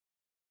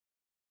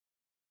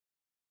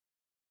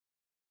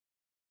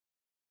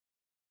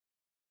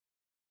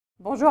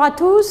Bonjour à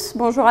tous,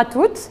 bonjour à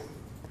toutes.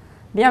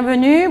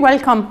 Bienvenue,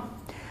 welcome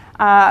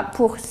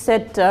pour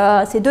ces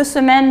 2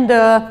 semaines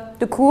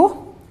de cours.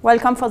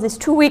 Welcome for these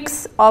 2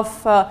 weeks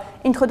of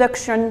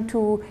introduction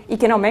to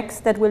economics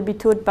that will be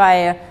taught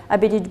by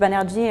Abhijit,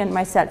 Banerjee and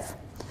myself.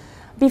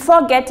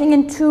 Before getting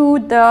into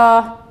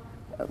the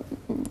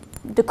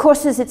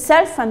courses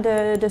itself and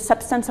the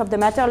substance of the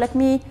matter, let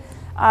me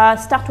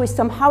start with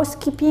some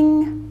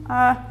housekeeping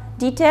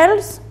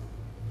details.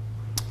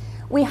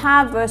 We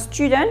have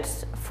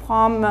students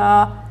from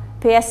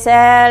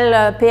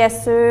PSL,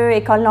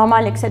 PSE, École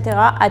Normale,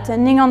 etc.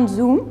 attending on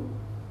Zoom.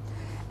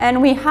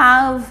 And we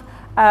have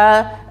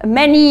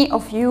many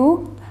of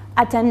you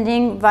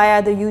attending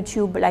via the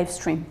YouTube live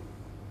stream.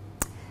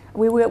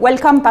 We will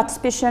welcome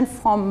participation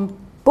from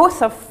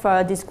both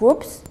of these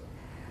groups.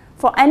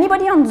 For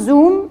anybody on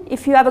Zoom,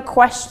 if you have a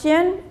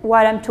question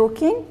while I'm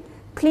talking,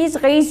 please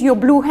raise your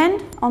blue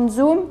hand on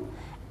Zoom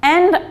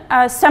and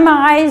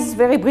summarize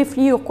very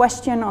briefly your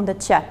question on the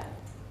chat.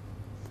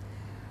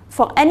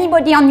 For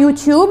anybody on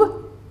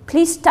YouTube,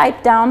 please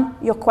type down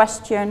your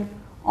question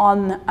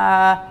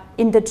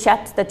in the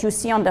chat that you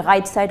see on the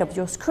right side of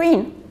your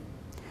screen.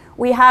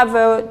 We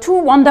have 2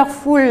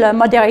 wonderful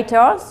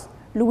moderators,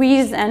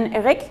 Louise and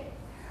Eric,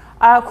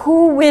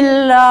 who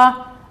will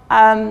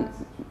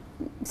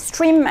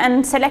stream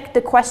and select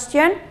the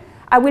question.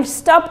 I will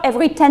stop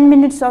every 10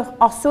 minutes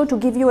or so to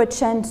give you a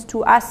chance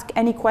to ask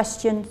any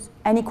question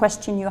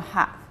you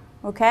have,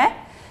 okay?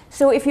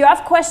 So if you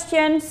have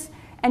questions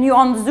and you're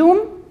on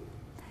Zoom,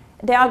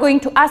 they are going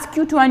to ask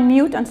you to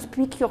unmute and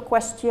speak your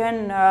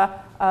question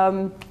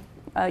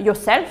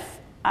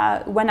yourself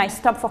when I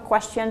stop for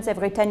questions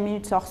every 10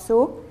 minutes or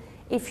so.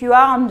 If you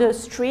are on the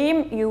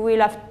stream, you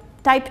will have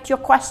typed your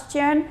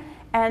question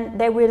and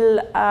they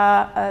will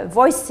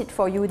voice it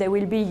for you. They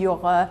will be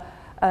your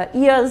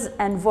ears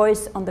and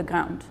voice on the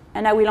ground.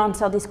 And I will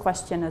answer this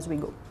question as we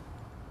go.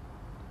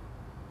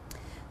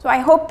 So I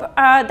hope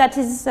that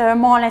is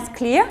more or less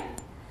clear.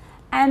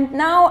 And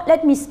now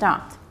let me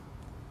start.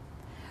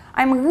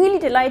 I'm really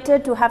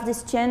delighted to have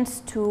this chance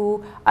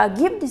to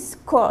give this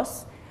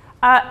course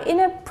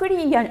in a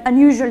pretty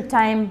unusual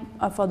time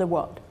for the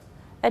world.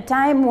 A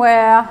time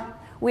where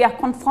we are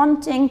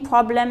confronting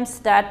problems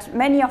that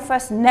many of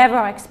us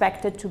never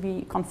expected to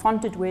be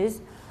confronted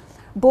with,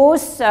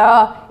 both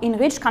in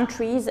rich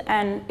countries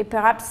and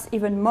perhaps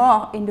even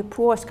more in the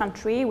poorest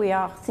country. We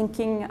are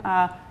thinking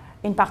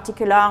in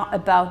particular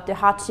about the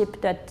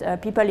hardship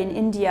that people in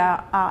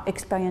India are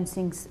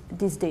experiencing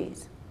these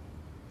days.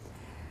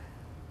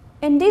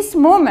 In this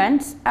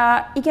moment,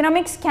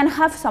 economics can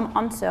have some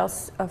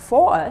answers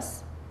for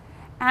us.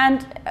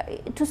 And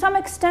to some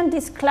extent,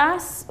 this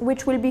class,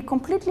 which will be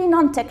completely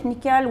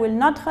non-technical, will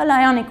not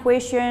rely on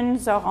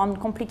equations or on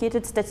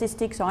complicated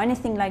statistics or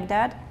anything like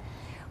that,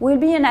 will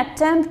be an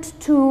attempt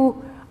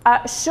to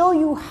show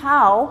you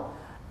how,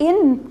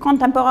 in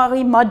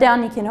contemporary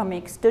modern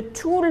economics, the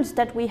tools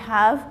that we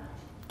have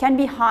can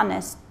be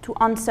harnessed to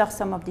answer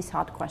some of these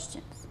hard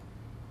questions.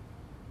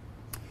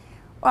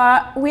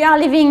 We are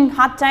living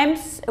hard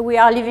times. We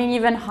are living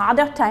even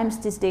harder times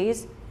these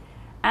days.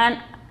 And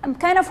I'm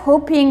kind of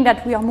hoping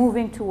that we are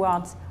moving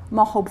towards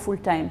more hopeful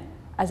time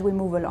as we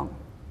move along.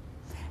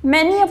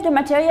 Many of the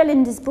material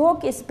in this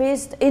book is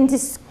based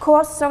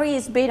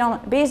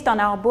on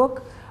our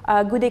book,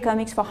 Good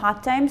Economics for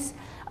Hard Times.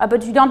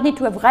 But you don't need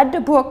to have read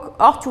the book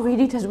or to read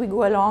it as we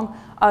go along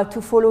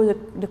to follow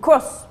the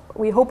course.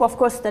 We hope, of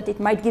course, that it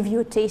might give you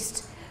a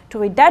taste to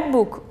read that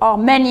book or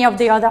many of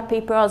the other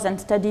papers and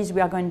studies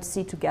we are going to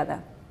see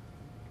together.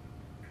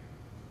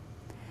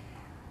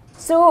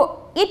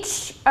 So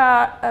each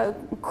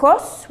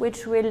course,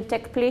 which will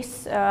take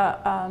place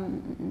every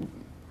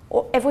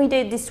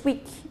day this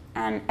week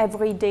and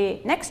every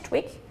day next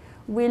week,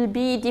 will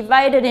be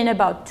divided in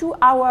about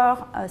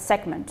 2-hour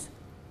segments.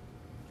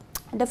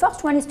 The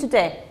first one is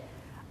today.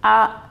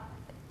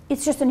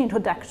 It's just an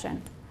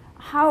introduction.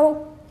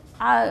 How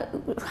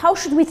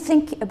should we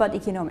think about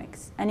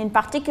economics? And in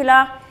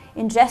particular,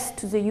 in just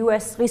to the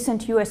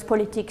recent US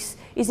politics,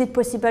 is it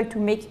possible to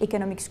make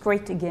economics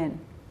great again?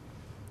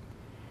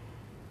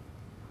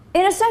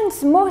 In a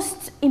sense,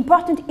 most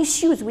important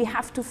issues we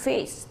have to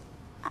face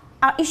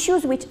are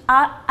issues which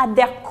are at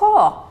their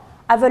core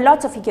have a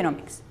lot of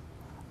economics.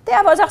 They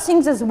have other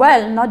things as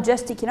well, not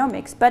just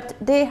economics, but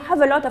they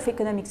have a lot of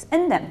economics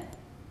in them.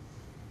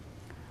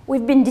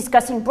 We've been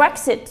discussing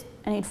Brexit,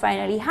 and it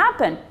finally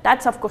happened.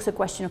 That's, of course, a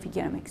question of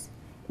economics.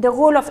 The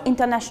role of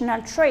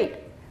international trade,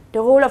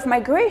 the role of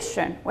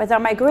migration, whether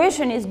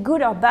migration is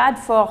good or bad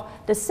for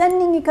the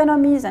sending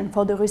economies and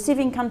for the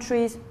receiving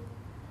countries.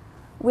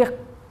 We're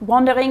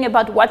wondering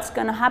about what's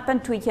going to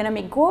happen to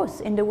economic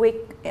growth in the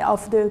wake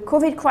of the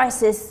COVID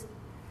crisis.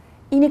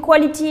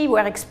 Inequality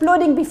were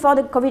exploding before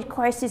the COVID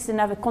crisis and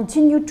have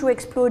continued to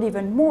explode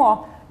even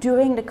more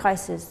during the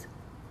crisis.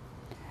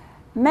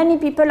 Many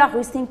people are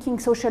rethinking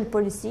social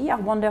policy,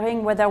 are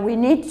wondering whether we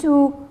need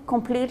to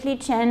completely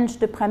change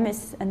the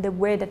premise and the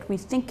way that we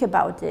think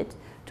about it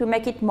to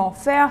make it more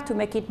fair, to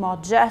make it more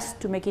just,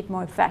 to make it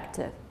more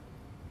effective.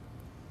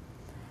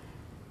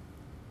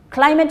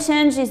 Climate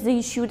change is the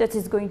issue that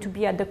is going to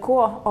be at the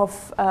core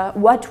of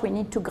what we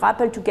need to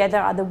grapple together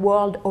as the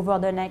world over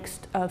the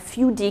next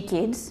few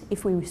decades,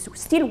 if we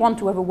still want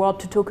to have a world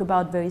to talk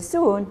about very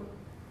soon.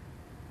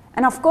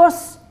 And of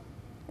course,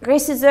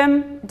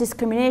 racism,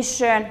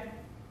 discrimination,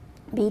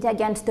 be it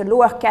against the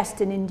lower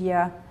caste in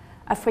India,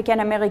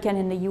 African American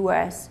in the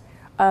US,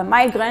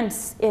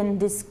 migrants in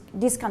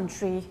this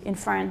country, in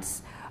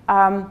France,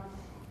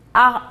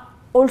 are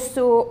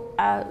also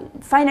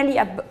finally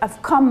have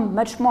come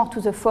much more to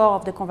the fore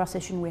of the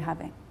conversation we're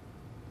having.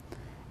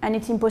 And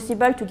it's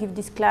impossible to give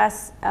this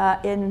class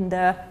in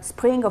the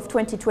spring of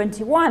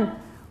 2021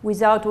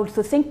 without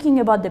also thinking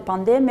about the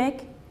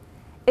pandemic,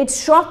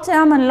 its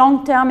short-term and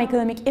long-term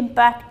economic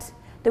impact,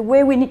 the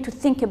way we need to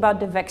think about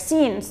the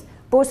vaccines,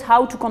 both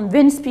how to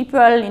convince people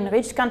in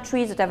rich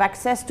countries that have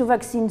access to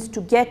vaccines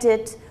to get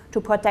it,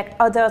 to protect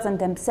others and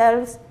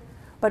themselves,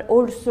 but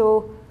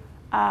also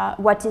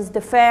what is the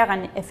fair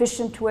and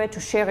efficient way to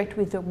share it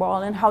with the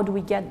world, and how do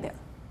we get there?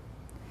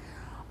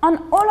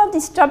 On all of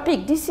this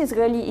topic, this is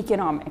really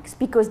economics,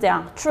 because there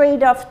are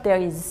trade-offs,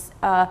 there is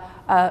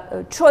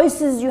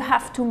choices you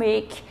have to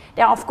make,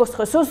 there are of course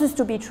resources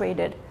to be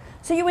traded.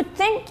 So you would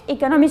think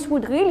economists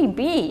would really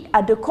be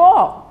at the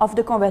core of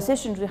the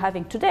conversations we're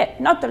having today.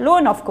 Not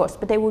alone, of course,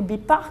 but they would be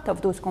part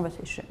of those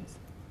conversations.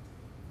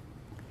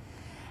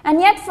 And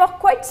yet, for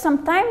quite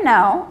some time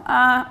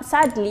now,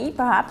 sadly,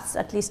 perhaps,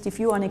 at least if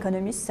you're an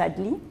economist,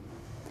 sadly,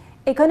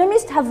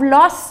 economists have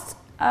lost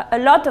a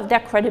lot of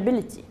their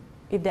credibility,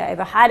 if they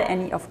ever had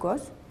any, of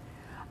course.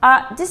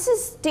 This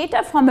is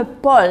data from a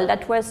poll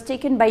that was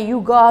taken by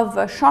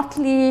YouGov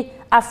shortly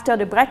after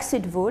the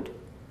Brexit vote,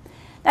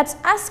 that's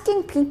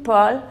asking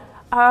people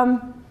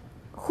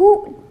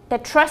who they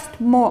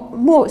trust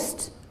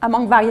most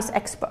among various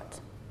experts.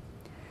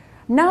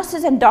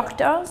 Nurses and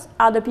doctors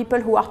are the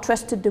people who are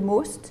trusted the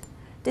most.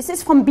 This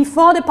is from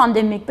before the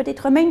pandemic, but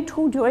it remained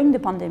true during the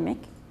pandemic.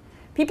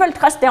 People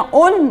trust their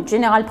own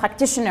general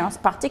practitioners,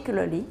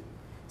 particularly.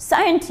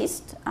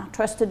 Scientists are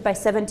trusted by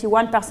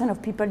 71%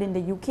 of people in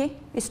the UK,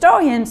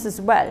 historians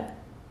as well.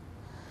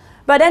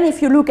 But then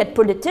if you look at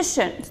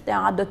politicians, they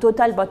are at the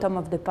total bottom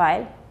of the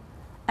pile.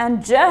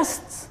 And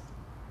just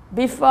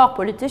before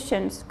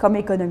politicians come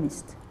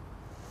economists.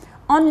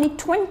 Only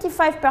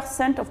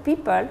 25% of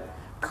people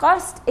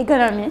trust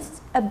economists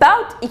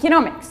about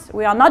economics.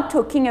 We are not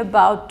talking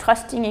about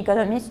trusting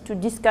economists to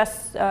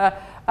discuss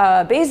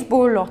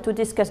baseball or to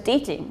discuss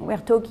dating. We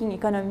are talking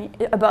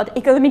about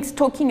economics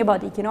talking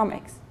about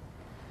economics.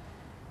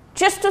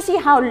 Just to see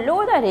how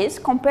low that is,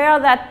 compare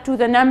that to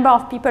the number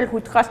of people who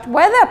trust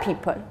weather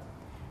people.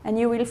 And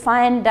you will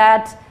find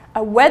that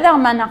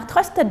weathermen are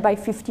trusted by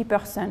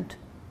 50%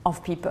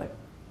 of people.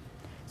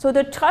 So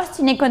the trust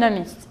in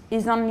economists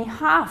is only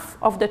half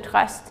of the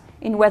trust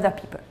in weather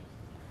people.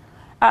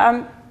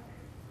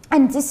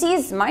 And this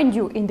is, mind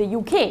you, in the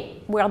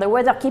UK, where the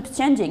weather keeps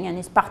changing and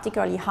is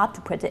particularly hard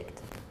to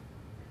predict.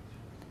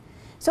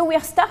 So we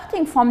are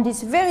starting from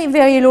this very,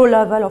 very low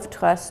level of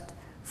trust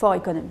for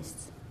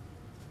economists.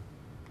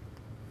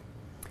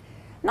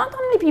 Not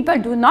only people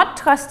do not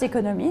trust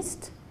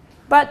economists,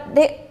 but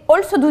they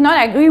also do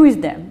not agree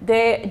with them.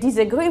 They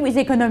disagree with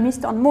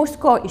economists on most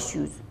core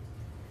issues.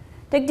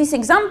 Take this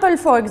example,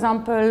 for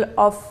example,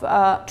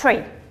 of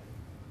trade,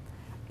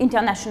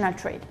 international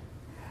trade.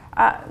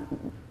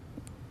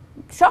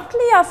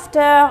 Shortly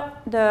after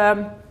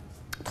the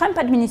Trump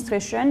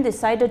administration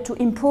decided to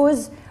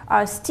impose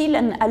steel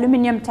and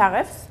aluminum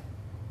tariffs,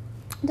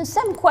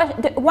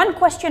 one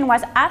question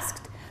was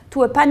asked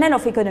to a panel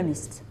of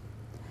economists.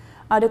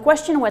 The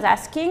question was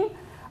asking,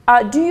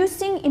 do you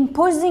think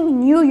imposing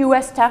new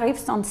US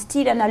tariffs on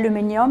steel and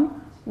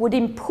aluminum would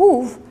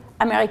improve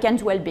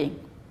Americans' well-being?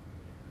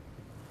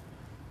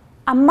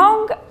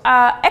 Among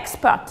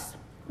experts,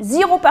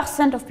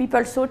 0% of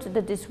people thought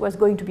that this was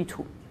going to be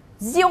true.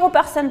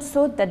 0%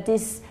 thought that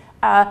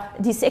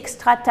these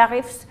extra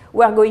tariffs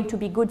were going to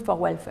be good for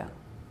welfare.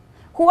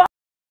 Who are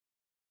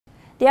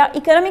they? Are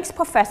economics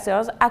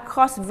professors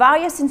across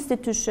various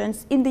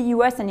institutions in the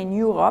US and in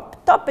Europe,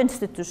 top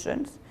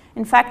institutions.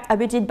 In fact,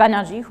 Abhijit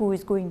Banerjee, who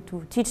is going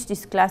to teach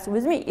this class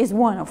with me, is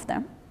one of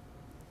them.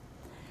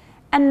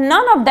 And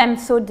none of them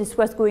thought this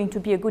was going to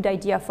be a good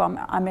idea for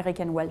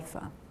American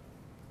welfare.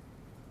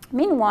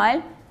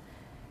 Meanwhile,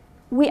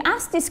 we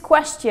asked this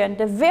question,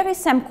 the very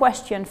same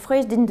question,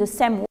 phrased in the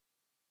same way,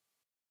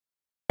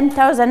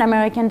 10,000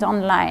 Americans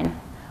online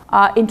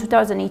in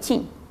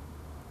 2018.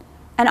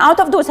 And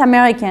out of those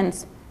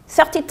Americans,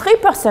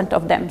 33%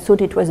 of them thought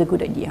it was a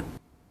good idea.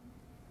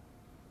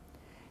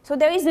 So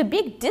there is a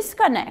big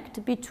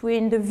disconnect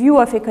between the view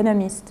of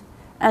economists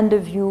and the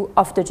view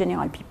of the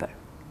general people.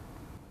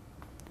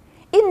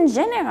 In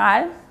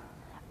general,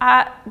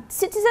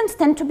 citizens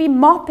tend to be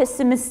more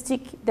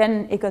pessimistic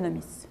than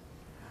economists.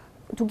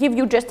 To give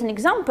you just an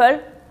example,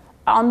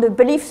 on the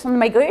beliefs on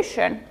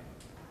migration,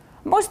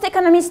 most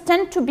economists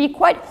tend to be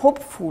quite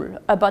hopeful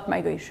about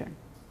migration.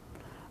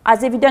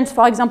 As evidenced,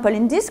 for example,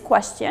 in these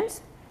questions,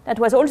 that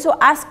was also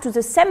asked to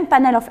the same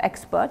panel of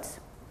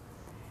experts,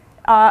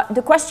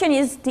 the question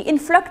is the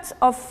influx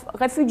of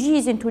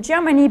refugees into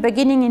Germany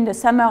beginning in the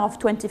summer of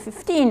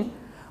 2015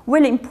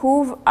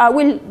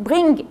 will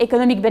bring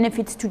economic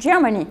benefits to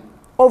Germany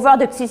over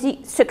the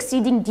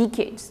succeeding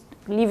decades,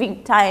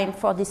 leaving time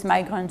for these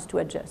migrants to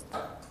adjust.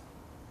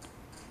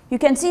 You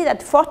can see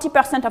that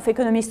 40% of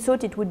economists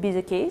thought it would be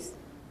the case,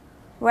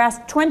 whereas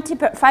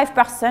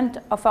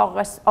 25%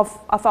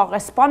 of our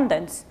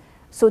respondents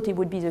thought it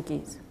would be the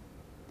case.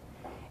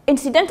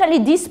 Incidentally,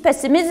 this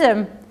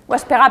pessimism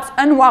was perhaps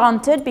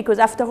unwarranted because,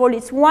 after all,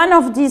 it's one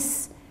of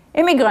these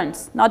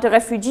immigrants, not the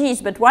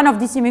refugees, but one of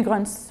these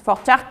immigrants for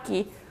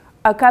Turkey,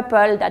 a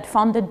couple that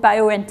founded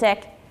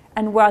BioNTech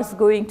and was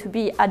going to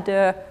be at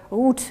the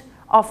root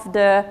of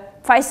the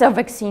Pfizer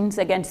vaccines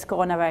against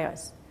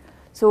coronavirus.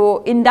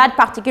 So in that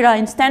particular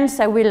instance,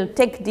 I will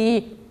take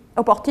the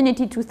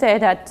opportunity to say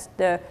that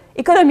the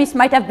economists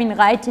might have been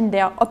right in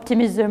their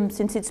optimism,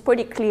 since it's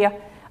pretty clear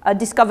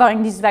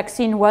discovering this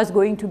vaccine was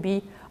going to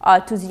be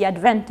to the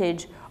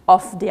advantage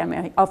of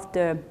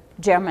the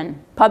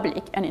German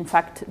public and, in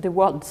fact, the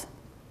world.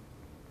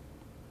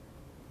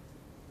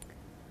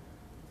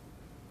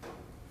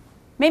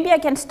 Maybe I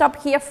can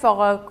stop here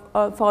for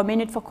a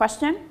minute for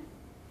question.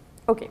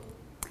 Okay.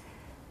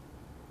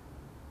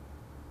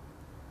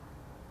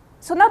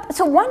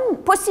 So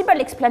one possible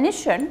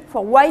explanation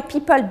for why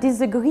people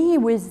disagree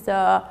with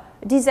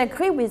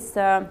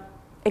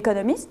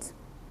economists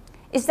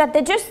is that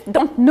they just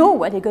don't know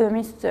what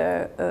economists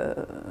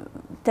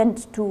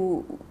tend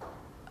to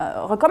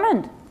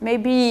recommend.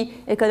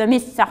 Maybe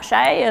economists are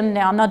shy and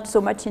they are not so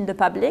much in the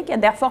public,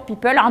 and therefore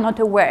people are not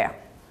aware.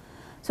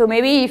 So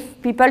maybe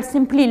if people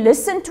simply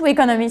listen to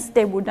economists,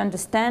 they would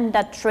understand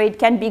that trade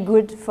can be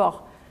good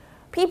for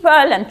people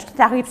and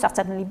tariffs are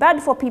certainly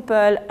bad for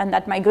people and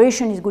that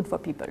migration is good for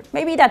people.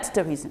 Maybe that's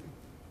the reason.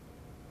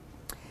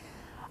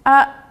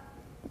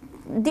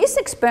 This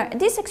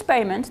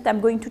experiment that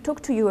I'm going to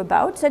talk to you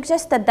about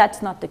suggests that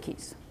that's not the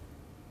case.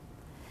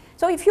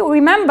 So if you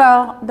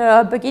remember,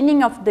 the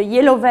beginning of the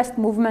Yellow Vest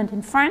movement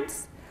in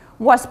France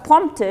was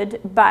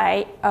prompted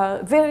by a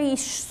very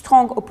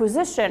strong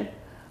opposition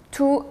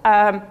to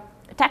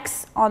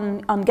tax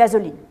on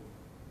gasoline.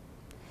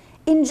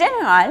 In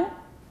general,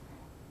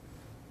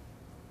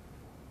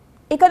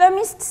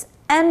 economists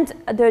and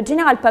the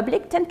general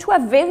public tend to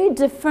have very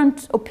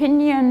different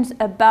opinions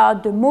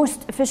about the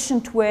most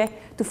efficient way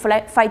to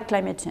fight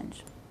climate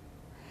change.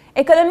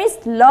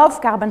 Economists love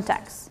carbon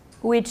tax,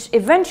 which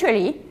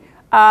eventually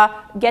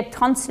get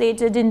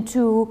translated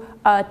into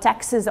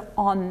taxes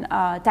on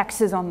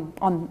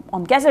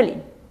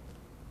gasoline,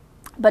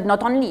 but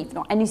not only,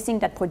 anything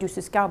that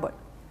produces carbon.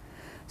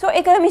 So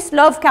economists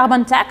love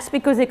carbon tax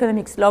because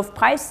economics love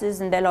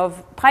prices, and they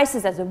love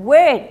prices as a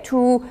way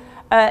to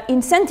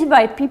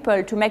incentivize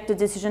people to make the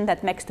decision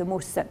that makes the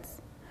most sense.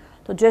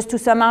 So just to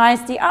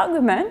summarize the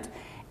argument,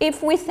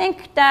 if we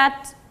think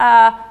that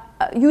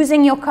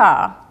using your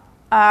car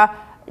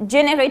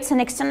generates an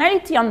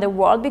externality on the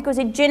world because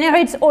it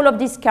generates all of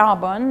this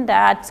carbon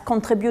that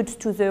contributes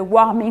to the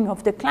warming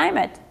of the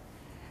climate,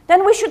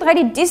 then we should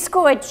really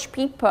discourage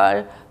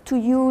people to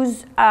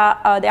use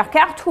their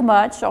car too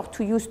much or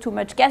to use too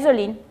much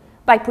gasoline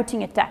by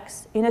putting a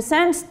tax. In a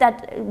sense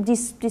that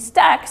this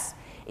tax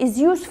is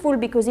useful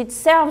because it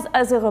serves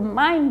as a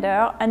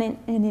reminder and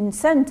an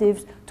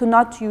incentive to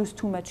not use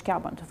too much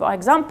carbon. For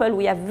example,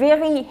 we have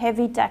very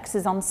heavy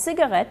taxes on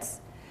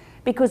cigarettes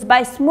because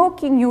by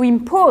smoking you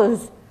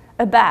impose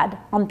a ban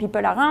on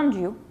people around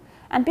you,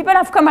 and people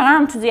have come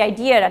around to the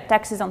idea that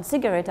taxes on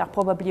cigarettes are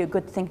probably a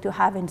good thing to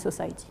have in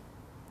society.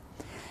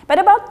 But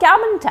about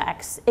carbon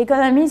tax,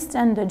 economists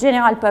and the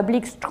general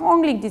public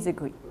strongly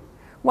disagree.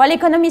 While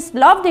economists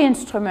love the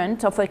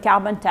instrument of a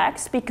carbon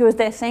tax because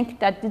they think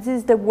that this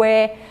is the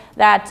way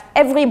that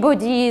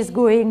everybody is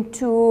going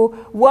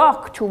to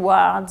work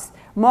towards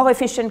more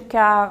efficient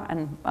car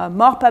and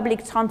more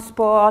public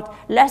transport,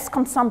 less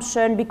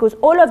consumption, because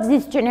all of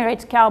this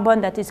generates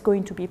carbon that is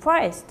going to be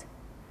priced.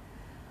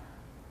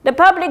 The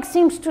public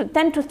seems to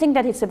tend to think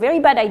that it's a very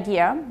bad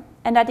idea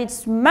and that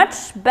it's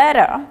much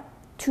better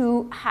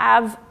to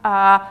have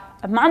a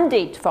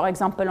mandate, for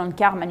example, on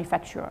car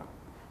manufacturers.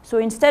 So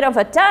instead of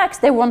a tax,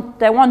 they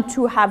want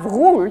to have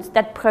rules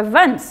that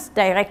prevents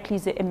directly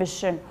the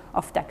emission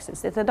of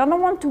taxes. They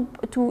don't want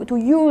to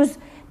use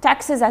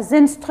taxes as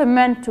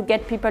instrument to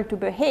get people to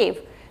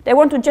behave. They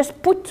want to just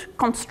put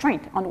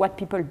constraint on what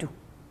people do.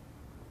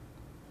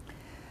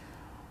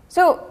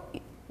 So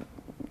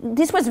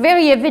this was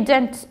very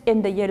evident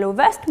in the Yellow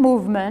Vest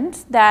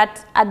movement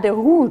that at the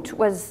root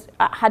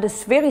had a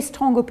very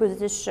strong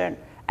opposition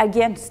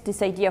against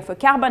this idea of a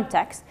carbon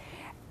tax.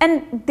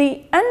 And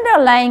the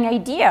underlying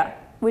idea,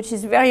 which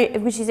is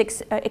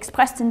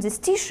expressed in this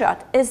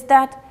T-shirt, is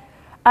that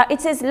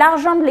it says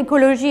l'argent de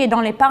l'écologie est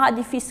dans les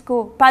paradis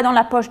fiscaux, pas dans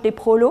la poche des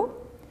prolos,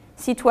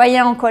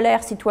 citoyens en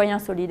colère, citoyens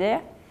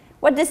solidaires.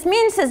 What this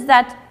means is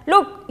that,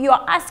 look, you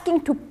are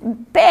asking to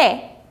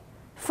pay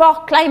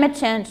for climate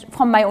change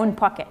from my own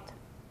pocket.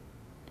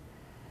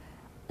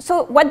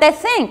 So what they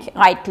think,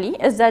 rightly,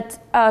 is that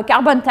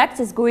carbon tax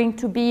is going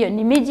to be an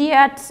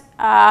immediate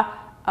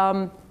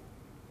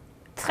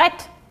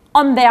threat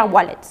on their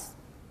wallets.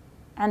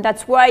 And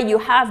that's why you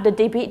have the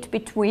debate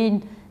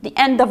between the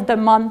end of the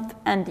month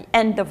and the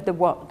end of the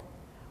world,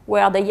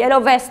 where the Yellow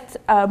Vest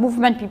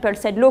movement people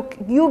said, look,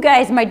 you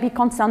guys might be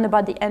concerned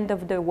about the end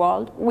of the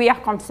world. We are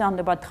concerned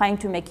about trying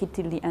to make it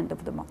till the end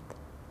of the month.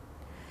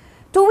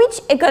 To which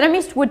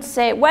economists would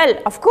say, well,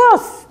 of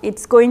course,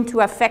 it's going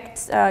to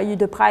affect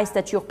the price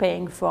that you're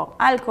paying for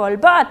alcohol,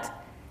 but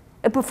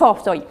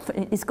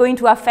it's going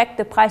to affect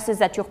the prices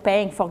that you're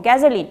paying for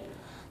gasoline.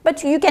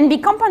 But you can be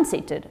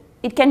compensated.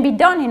 It can be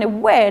done in a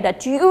way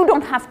that you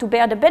don't have to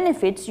bear the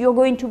benefits. You're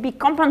going to be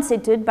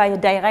compensated by a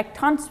direct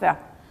transfer.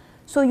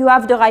 So you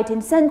have the right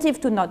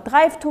incentive to not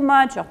drive too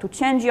much or to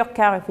change your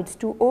car if it's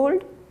too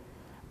old.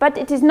 But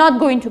it is not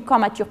going to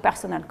come at your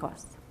personal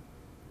cost.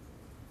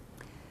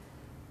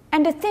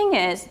 And the thing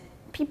is,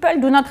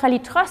 people do not really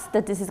trust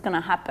that this is going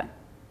to happen.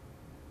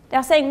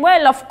 They're saying,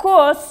 well, of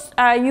course,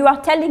 you are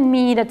telling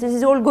me that this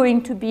is all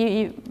going to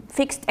be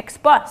fixed ex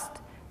post,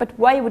 but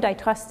why would I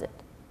trust it?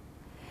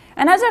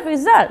 And as a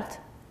result,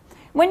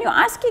 when you're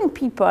asking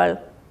people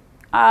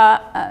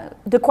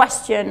the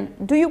question,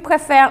 do you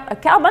prefer a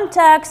carbon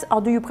tax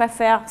or do you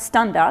prefer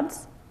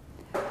standards?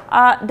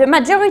 The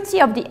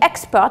majority of the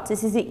experts,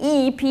 this is the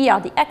EEP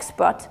or the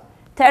expert,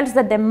 tells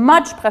that they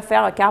much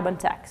prefer a carbon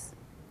tax.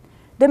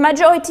 The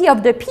majority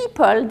of the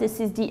people, this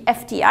is the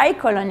FTI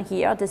column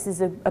here, this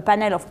is a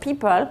panel of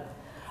people,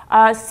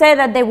 say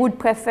that they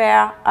would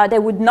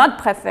not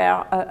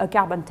prefer a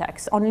carbon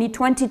tax. Only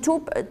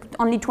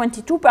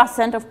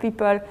 22% of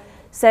people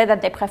say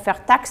that they prefer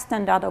tax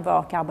standard over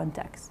a carbon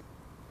tax.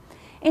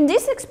 In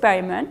this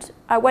experiment,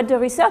 what the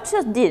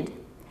researchers did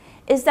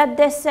is that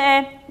they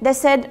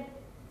said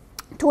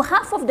to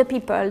half of the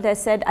people, they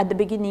said at the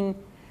beginning,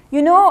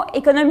 you know,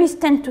 economists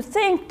tend to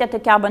think that a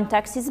carbon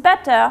tax is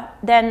better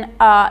than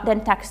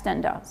tax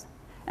standards.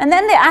 And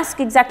then they ask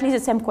exactly the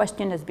same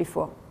question as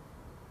before.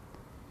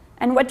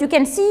 And what you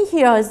can see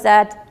here is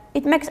that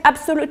it makes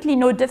absolutely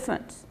no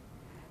difference.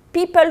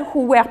 People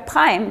who were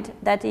primed,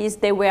 that is,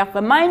 they were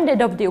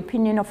reminded of the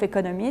opinion of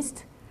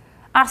economists,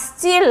 are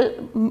still,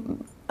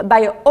 by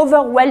an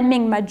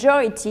overwhelming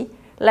majority,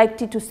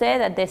 likely to say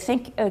that they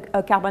think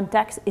a carbon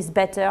tax is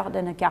better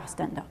than a car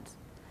standard.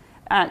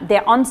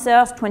 Their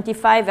answers,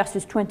 25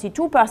 versus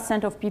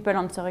 22% of people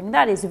answering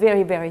that, is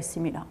very, very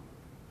similar.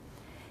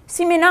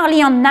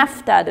 Similarly, on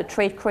NAFTA, the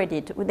trade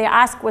credit, they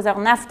ask whether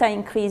NAFTA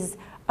increased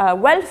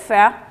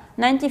welfare.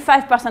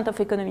 95% of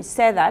economists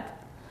say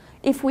that.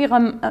 If we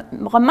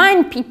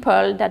remind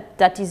people that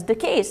that is the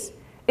case,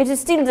 it is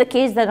still the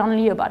case that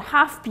only about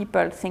half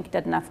people think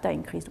that NAFTA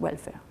increased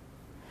welfare.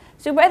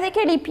 So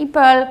basically,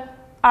 people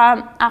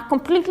are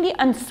completely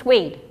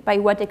unswayed by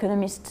what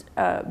economists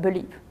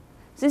believe.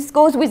 This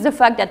goes with the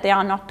fact that they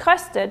are not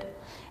trusted,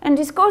 and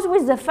this goes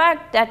with the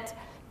fact that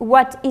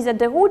what is at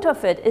the root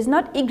of it is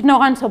not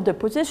ignorance of the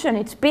position,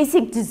 it's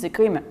basic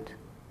disagreement.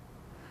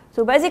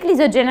 So basically,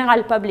 the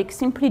general public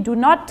simply do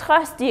not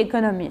trust the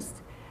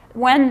economists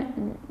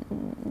when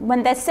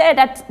they say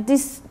that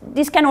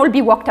this can all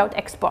be worked out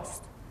ex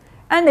post.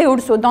 And they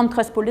also don't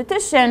trust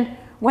politicians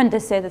when they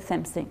say the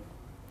same thing.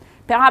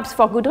 Perhaps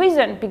for good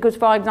reason, because,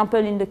 for example,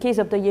 in the case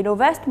of the Yellow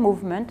Vest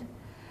movement,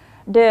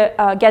 the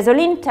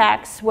gasoline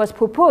tax was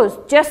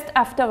proposed just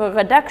after a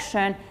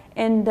reduction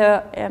in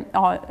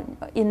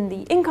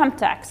the income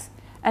tax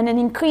and an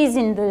increase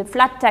in the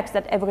flat tax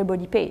that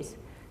everybody pays.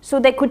 So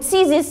they could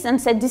see this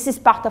and said this is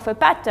part of a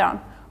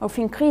pattern of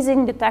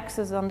increasing the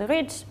taxes on the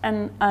rich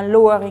and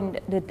lowering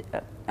the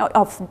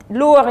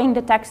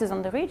taxes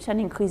on the rich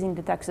and increasing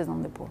the taxes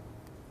on the poor.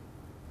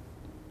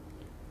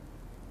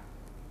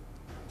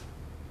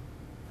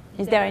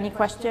 Is there any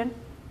question?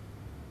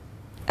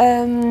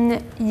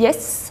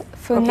 Yes,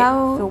 for okay,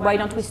 now. So why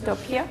don't we stop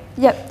here?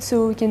 Yeah,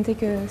 so we can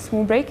take a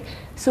small break.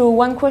 So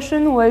one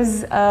question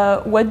was,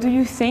 what do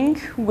you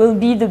think will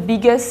be the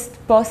biggest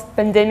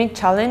post-pandemic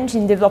challenge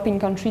in developing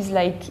countries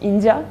like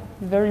India?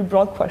 Very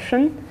broad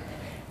question.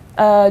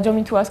 Do you want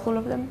me to ask all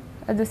of them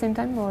at the same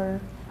time, or?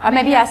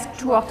 Maybe ask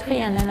 2 or 3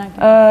 and then I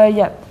can.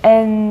 Yeah,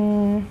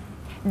 and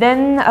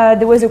then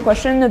there was a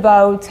question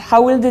about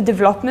how will the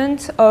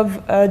development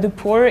of the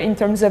poor in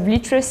terms of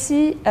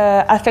literacy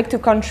affect a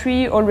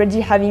country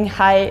already having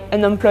high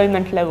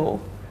unemployment level?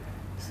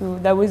 So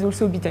that was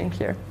also a bit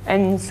unclear.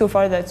 And so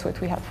far, that's what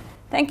we have.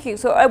 Thank you.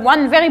 So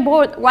one very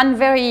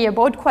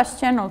broad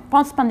question on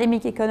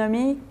post-pandemic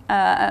economy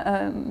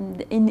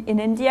in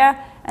India,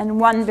 and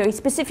one very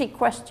specific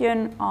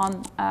question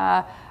on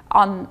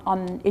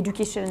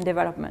education and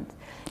development.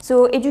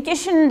 So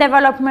education and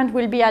development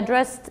will be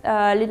addressed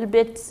a little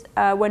bit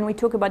when we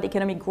talk about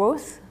economic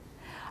growth.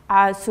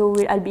 So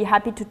I'll be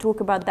happy to talk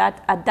about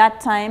that at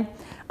that time.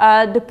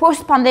 The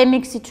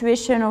post-pandemic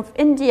situation of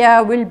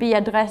India will be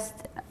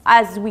addressed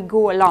as we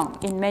go along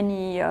in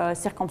many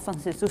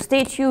circumstances. So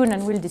stay tuned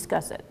and we'll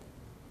discuss it.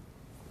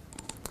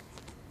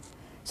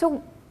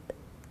 So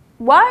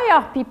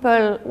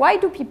why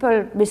do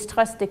people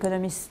mistrust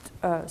economists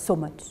so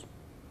much?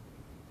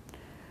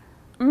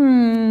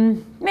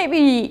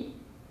 Maybe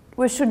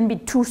we shouldn't be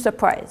too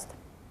surprised.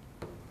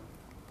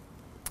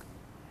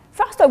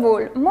 First of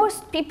all,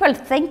 most people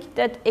think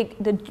that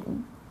the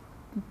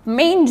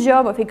main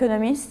job of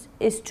economists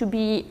is to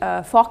be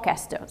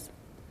forecasters.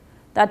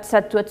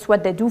 That's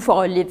what they do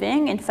for a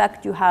living. In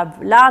fact, you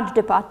have large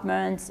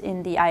departments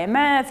in the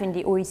IMF, in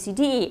the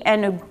OECD,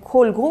 and a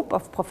whole group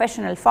of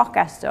professional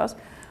forecasters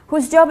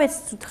whose job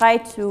is to try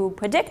to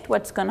predict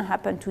what's going to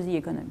happen to the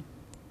economy.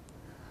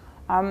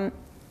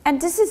 And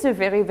this is a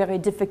very, very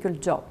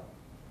difficult job.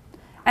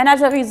 And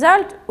as a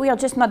result, we are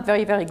just not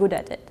very, very good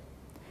at it.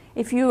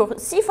 If you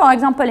see, for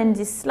example, in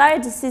this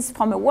slide, this is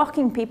from a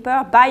working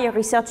paper by a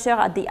researcher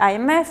at the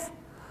IMF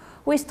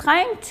who is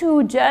trying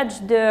to judge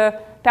the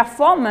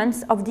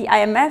performance of the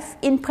IMF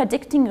in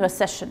predicting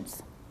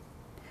recessions.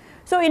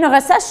 So in a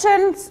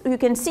recession, you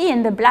can see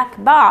in the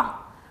black bar,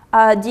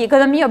 the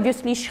economy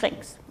obviously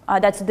shrinks.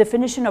 That's the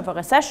definition of a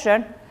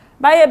recession,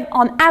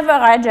 on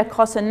average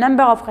across a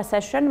number of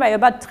recessions by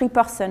about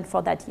 3%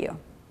 for that year.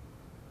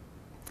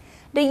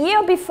 The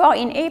year before,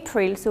 in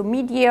April, so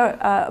mid-year,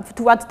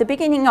 towards the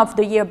beginning of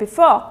the year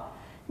before,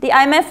 the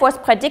IMF was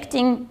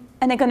predicting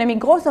an economic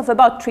growth of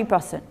about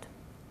 3%.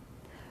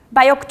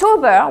 By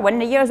October, when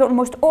the year is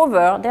almost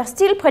over, they're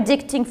still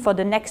predicting for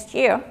the next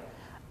year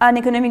an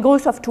economic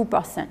growth of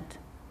 2%.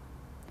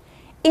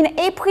 In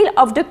April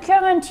of the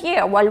current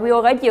year, while we're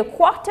already a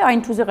quarter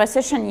into the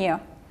recession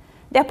year,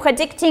 they're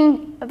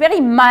predicting a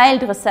very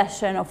mild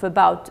recession of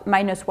about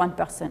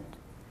 -1%.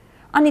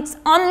 And it's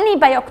only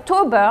by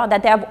October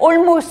that they have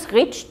almost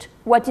reached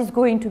what is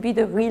going to be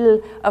the real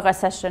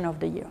recession of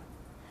the year.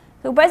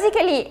 So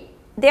basically,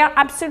 they are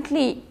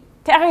absolutely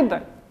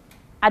terrible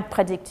at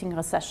predicting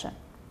recession.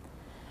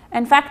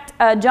 In fact,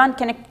 John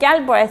Kenneth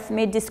Galbraith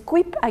made this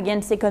quip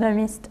against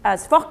economists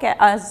as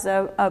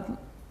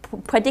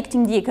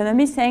predicting the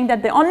economy, saying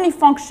that the only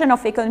function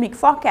of economic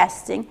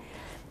forecasting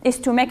is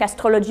to make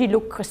astrology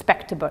look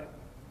respectable.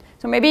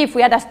 So maybe if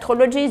we had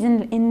astrologists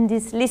in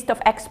this list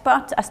of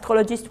experts,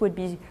 astrologists would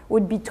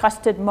be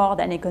trusted more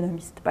than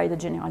economists by the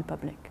general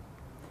public.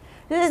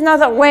 This is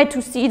another way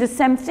to see the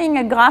same thing,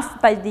 a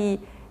graph by the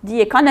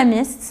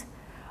economists.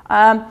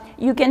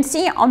 You can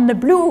see on the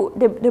blue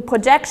the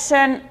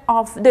projection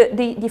of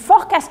the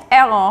forecast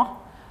error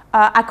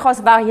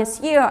across various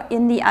years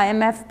in the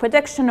IMF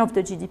prediction of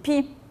the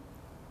GDP.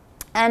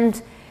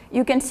 And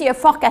you can see a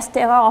forecast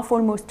error of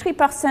almost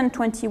 3%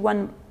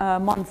 21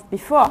 months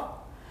before,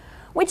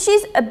 which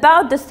is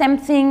about the same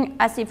thing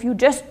as if you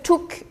just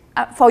took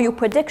for your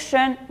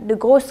prediction the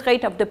growth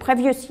rate of the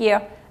previous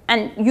year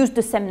and used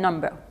the same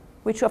number,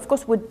 which of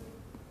course would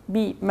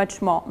be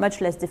much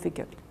less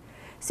difficult.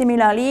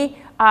 Similarly,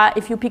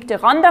 if you picked a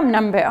random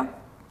number,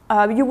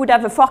 you would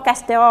have a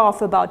forecast error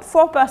of about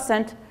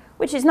 4%,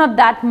 which is not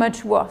that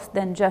much worse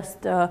than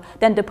just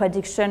than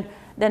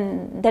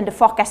the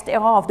forecast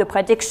error of the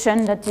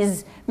prediction that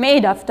is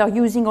made after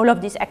using all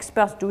of these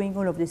experts doing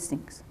all of these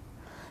things.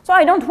 So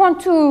I don't want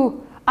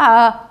to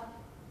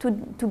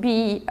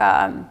be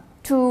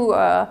too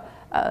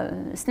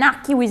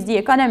snarky with the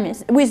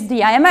economists, with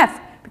the IMF,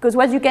 because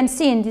what you can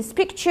see in this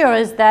picture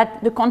is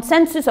that the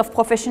consensus of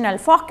professional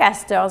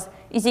forecasters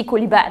is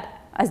equally bad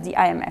as the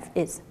IMF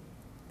is.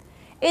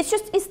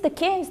 It's the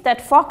case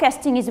that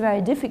forecasting is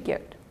very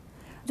difficult.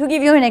 To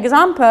give you an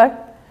example,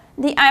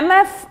 the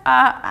IMF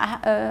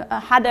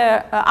had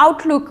an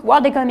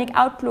World Economic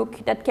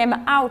Outlook that came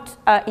out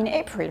in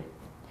April,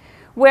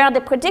 where they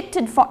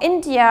predicted for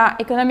India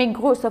economic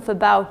growth of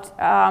about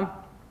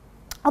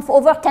of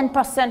over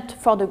 10%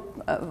 for the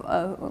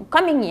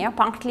coming year,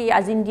 partly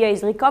as India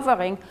is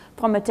recovering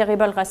from a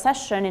terrible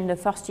recession in the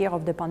first year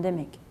of the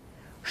pandemic.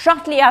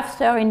 Shortly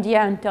after,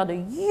 India entered a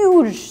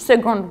huge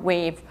second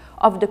wave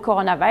of the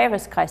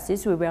coronavirus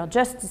crisis. We were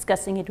just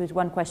discussing it with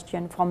one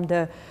question from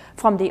the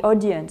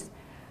audience.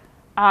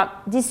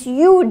 This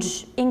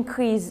huge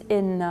increase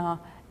in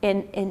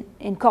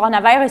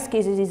coronavirus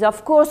cases is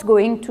of course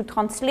going to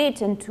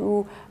translate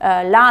into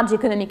large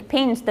economic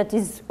pains that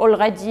is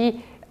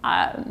already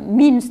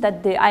means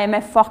that the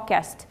IMF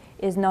forecast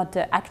is not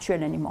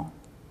actual anymore.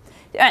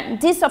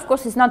 And this of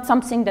course is not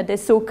something that they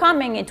saw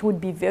coming. It would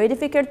be very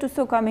difficult to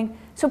saw coming.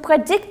 So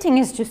predicting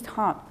is just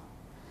hard.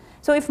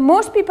 So if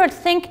most people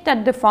think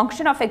that the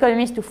function of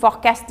economists to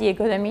forecast the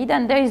economy,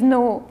 then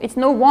it's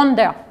no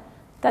wonder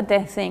that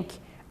they think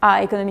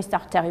economists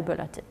are terrible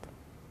at it.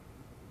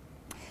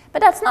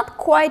 But that's not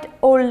quite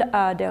all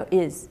there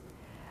is.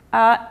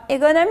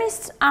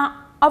 Economists are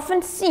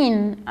often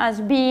seen as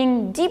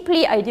being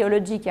deeply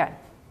ideological.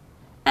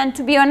 And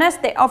to be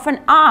honest, they often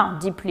are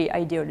deeply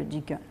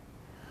ideological.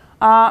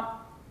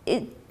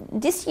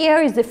 This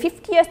year is the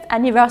 50th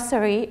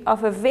anniversary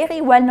of a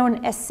very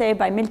well-known essay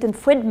by Milton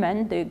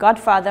Friedman, the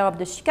godfather of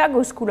the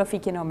Chicago School of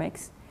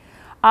Economics,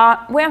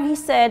 where he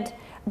said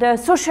the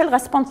social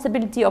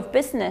responsibility of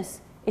business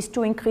is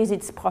to increase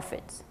its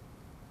profits.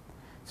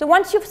 So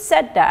once you've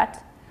said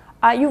that,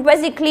 you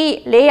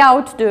basically lay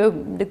out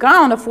the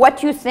ground of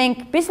what you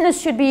think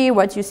business should be,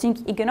 what you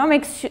think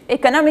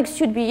economics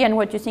should be, and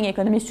what you think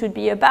economics should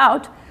be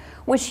about,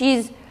 which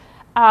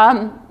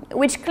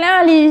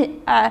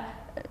clearly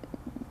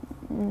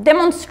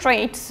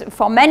demonstrates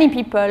for many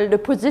people the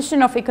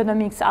position of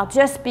economics are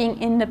just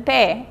being in the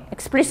pay,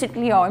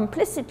 explicitly or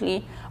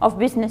implicitly, of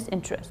business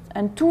interests,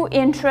 and too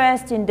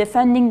interested in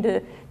defending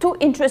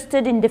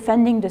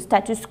the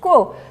status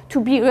quo to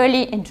be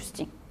really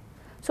interesting.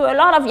 So a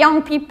lot of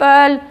young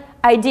people,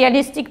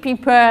 idealistic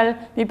people,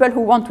 people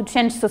who want to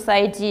change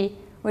society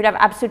would have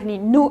absolutely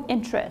no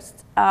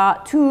interest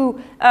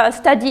to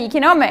study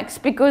economics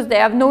because they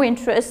have no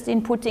interest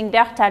in putting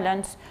their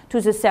talents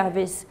to the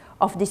service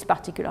of this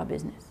particular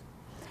business.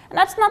 And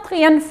that's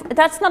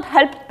not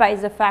helped by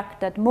the fact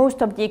that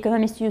most of the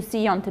economists you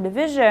see on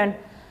television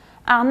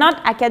are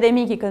not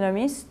academic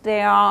economists.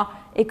 They are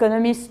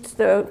economists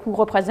who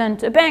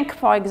represent a bank,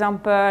 for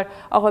example,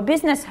 or a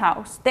business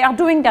house. They are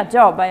doing their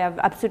job. I have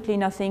absolutely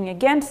nothing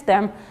against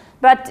them,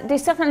 but they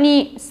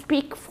certainly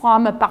speak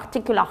from a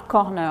particular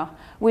corner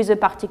with a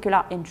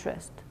particular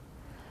interest.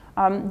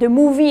 The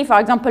movie, for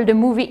example, the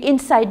movie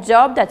Inside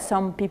Job, that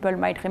some people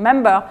might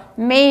remember,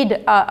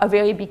 made a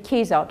very big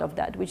case out of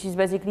that, which is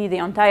basically the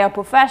entire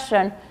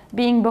profession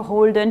being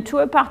beholden to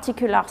a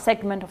particular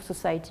segment of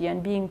society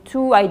and being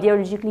too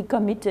ideologically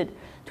committed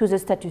to the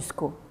status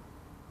quo.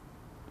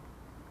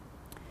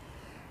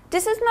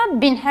 This has not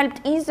been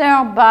helped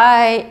either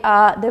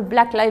by the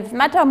Black Lives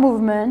Matter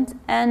movement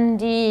and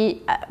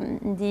the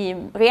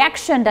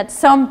reaction that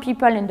some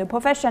people in the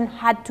profession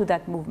had to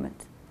that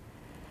movement.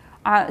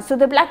 So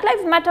the Black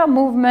Lives Matter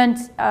movement,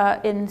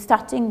 in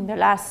starting the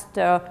last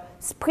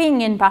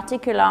spring in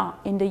particular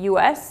in the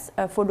US,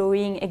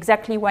 following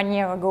exactly 1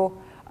 year ago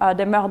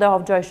the murder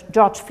of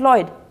George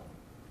Floyd,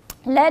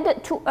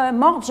 led to a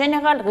more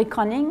general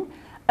reckoning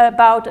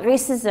about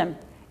racism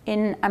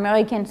in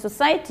American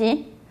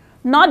society,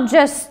 not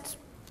just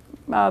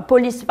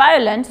police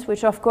violence,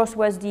 which of course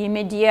was the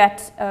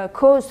immediate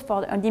cause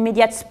for the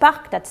immediate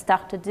spark that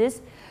started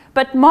this,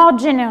 but more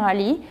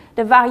generally,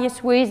 the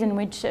various ways in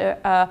which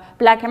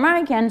Black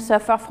Americans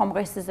suffer from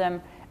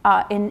racism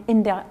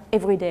in their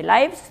everyday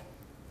lives,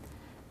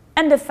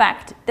 and the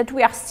fact that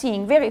we are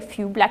seeing very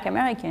few Black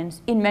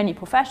Americans in many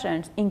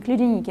professions,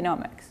 including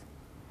economics.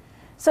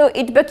 So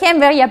it became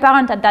very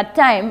apparent at that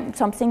time,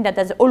 something that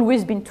has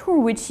always been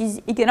true, which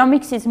is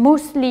economics is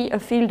mostly a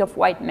field of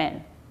white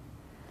men.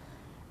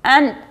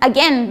 And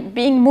again,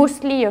 being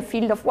mostly a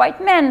field of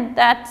white men,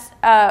 that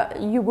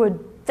you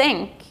would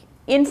think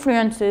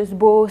influences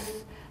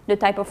both the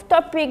type of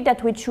topic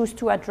that we choose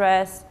to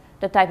address,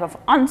 the type of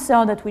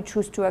answer that we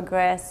choose to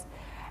address.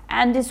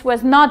 And this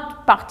was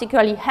not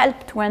particularly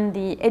helped when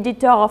the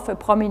editor of a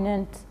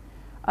prominent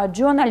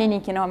journal in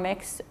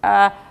economics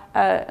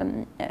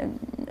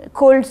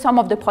called some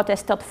of the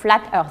protesters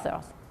flat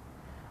earthers.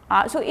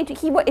 So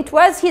it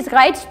was his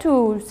right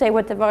to say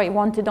whatever he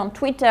wanted on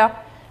Twitter,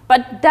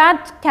 but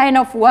that kind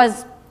of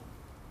was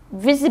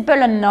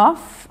visible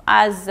enough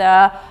as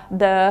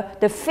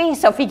the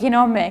face of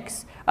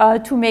economics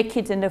to make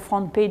it in the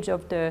front page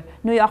of the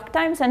New York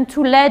Times and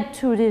to lead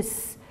to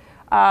this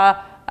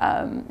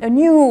a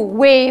new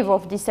wave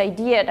of this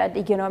idea that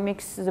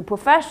economics, the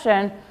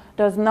profession,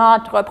 does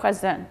not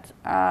represent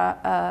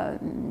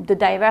the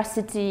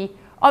diversity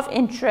of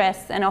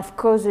interests and of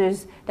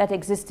causes that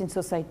exist in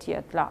society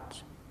at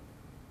large.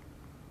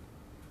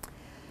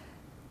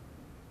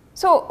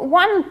 So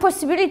one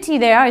possibility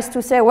there is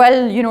to say,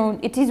 well, you know,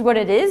 it is what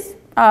it is.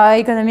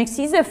 Economics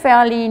is a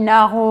fairly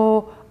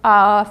narrow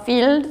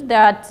field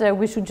that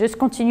we should just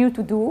continue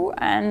to do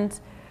and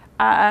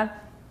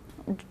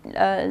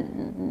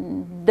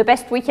the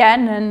best we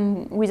can,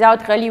 and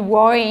without really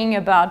worrying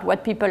about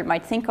what people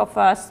might think of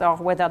us or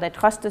whether they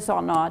trust us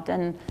or not.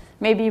 And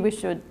maybe we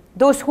should,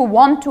 those who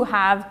want to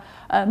have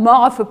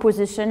more of a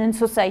position in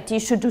society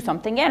should do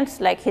something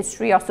else, like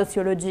history or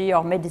sociology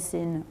or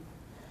medicine.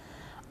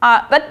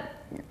 But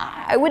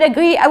I would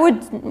agree, I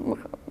would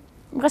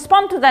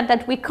respond to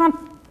that we can't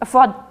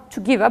afford to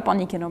give up on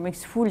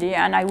economics fully,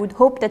 and I would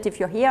hope that if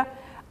you're here,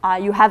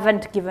 you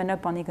haven't given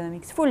up on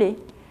economics fully.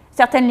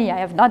 Certainly, I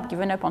have not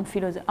given up on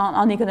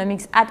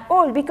economics at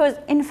all, because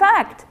in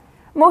fact,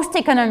 most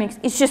economics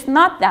is just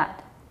not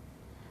that.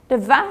 The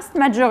vast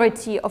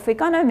majority of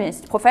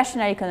economists,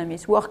 professional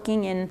economists,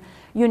 working in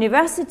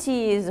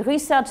universities,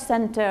 research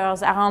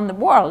centers around the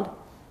world,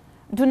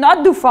 do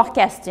not do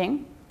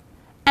forecasting,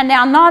 and they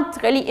are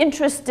not really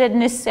interested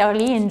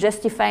necessarily in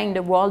justifying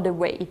the world the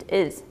way it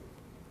is.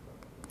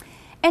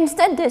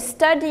 Instead, they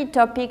study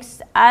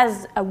topics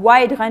as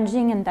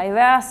wide-ranging and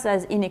diverse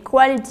as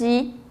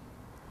inequality,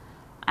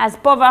 as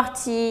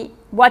poverty,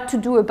 what to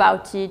do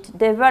about it,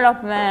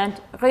 development,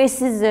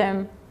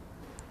 racism,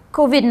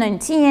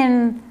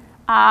 COVID-19,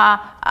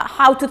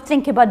 how to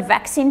think about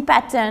vaccine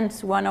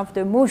patents. One of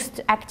the most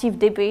active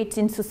debates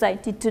in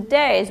society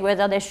today is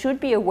whether there should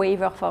be a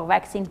waiver for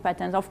vaccine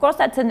patents. Of course,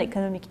 that's an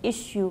economic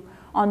issue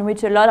on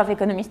which a lot of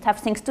economists have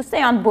things to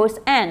say on both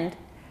ends,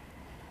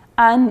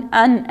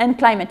 and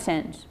climate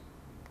change.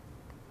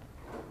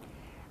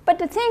 But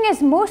the thing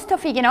is, most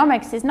of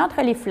economics is not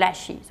really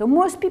flashy. So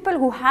most people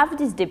who have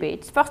these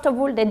debates, first of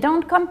all, they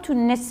don't come to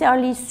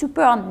necessarily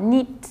super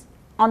neat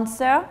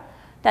answer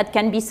that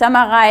can be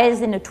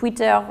summarized in a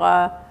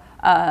Twitter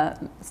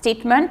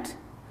statement.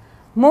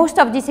 Most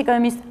of these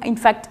economists, in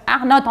fact,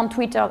 are not on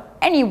Twitter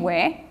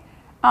anyway,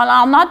 and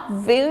are not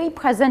very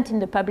present in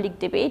the public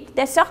debate.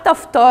 They sort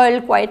of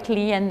toil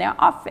quietly in their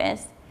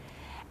office.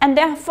 And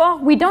therefore,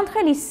 we don't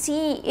really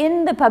see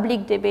in the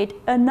public debate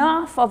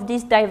enough of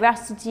this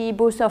diversity,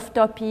 both of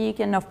topic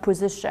and of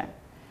position.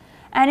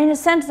 And in a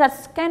sense,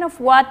 that's kind of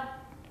what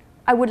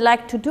I would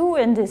like to do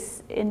in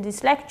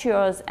these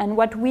lectures, and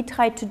what we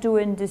try to do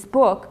in this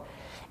book,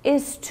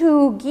 is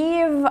to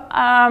give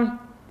a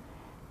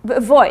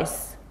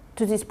voice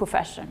to this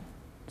profession.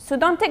 So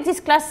don't take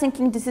this class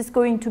thinking this is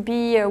going to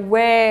be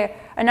an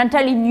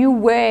entirely new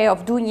way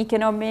of doing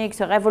economics,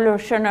 a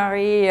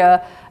revolutionary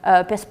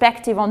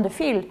perspective on the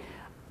field.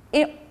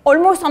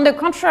 Almost on the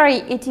contrary,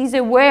 it is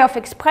a way of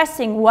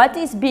expressing what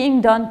is being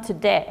done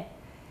today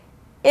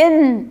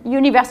in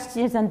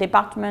universities and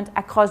departments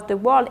across the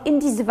world in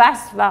this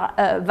vast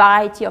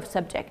variety of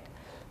subjects,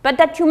 but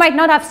that you might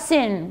not have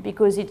seen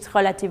because it's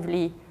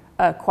relatively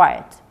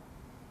quiet.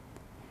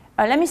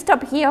 Let me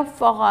stop here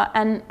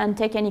and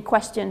take any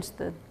questions.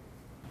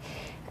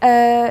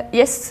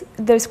 Yes,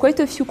 there's quite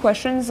a few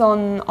questions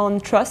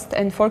on trust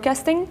and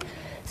forecasting.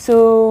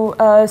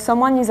 So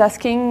someone is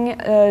asking,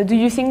 do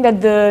you think that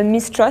the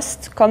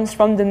mistrust comes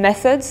from the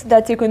methods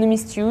that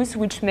economists use,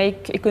 which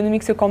make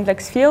economics a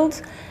complex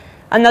field?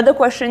 Another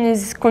question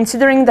is,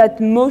 considering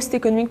that most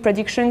economic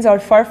predictions are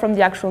far from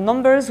the actual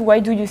numbers, why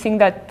do you think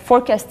that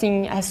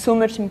forecasting has so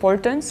much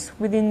importance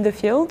within the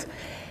field?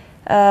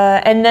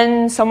 And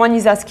then someone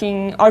is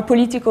asking, are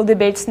political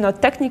debates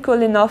not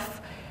technical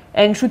enough?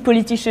 And should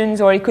politicians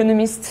or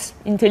economists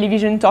in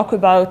television talk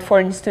about,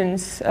 for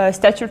instance,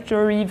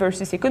 statutory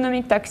versus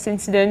economic tax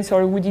incidents,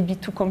 or would it be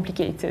too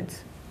complicated?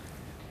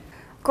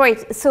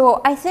 Great.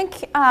 So I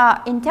think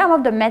in terms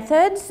of the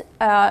methods,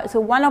 so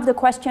one of the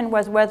questions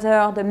was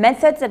whether the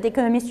methods that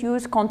economists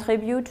use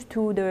contribute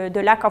to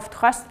the lack of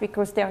trust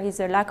because there is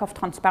a lack of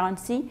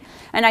transparency.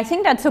 And I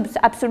think that's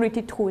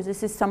absolutely true.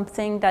 This is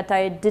something that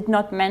I did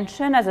not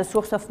mention as a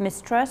source of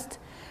mistrust.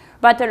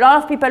 But a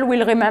lot of people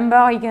will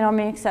remember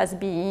economics as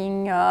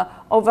being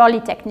overly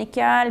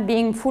technical,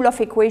 being full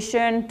of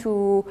equations.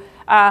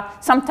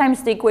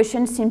 Sometimes the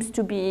equation seems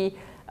to be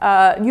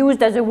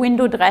used as a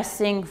window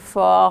dressing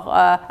for,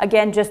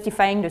 again,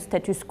 justifying the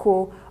status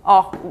quo,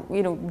 or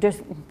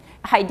just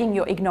hiding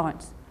your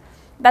ignorance.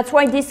 That's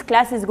why this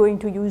class is going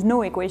to use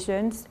no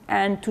equations,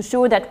 and to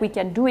show that we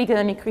can do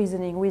economic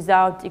reasoning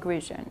without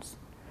equations.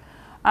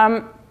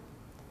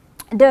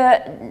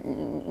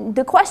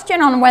 The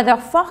question on why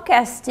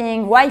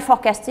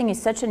forecasting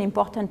is such an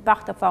important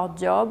part of our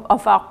job,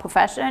 of our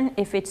profession,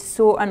 if it's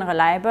so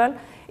unreliable,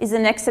 is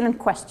an excellent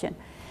question.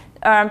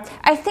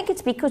 I think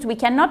it's because we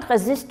cannot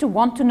resist to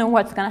want to know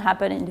what's going to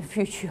happen in the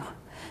future.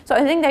 So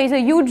I think there is a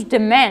huge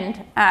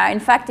demand. In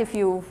fact, if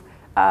you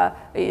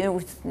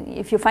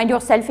find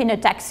yourself in a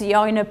taxi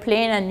or in a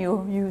plane and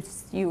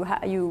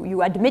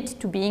you admit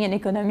to being an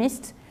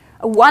economist,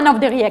 one of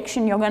the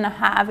reactions you're going to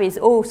have is,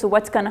 oh, so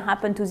what's going to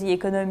happen to the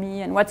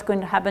economy and what's going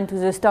to happen to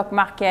the stock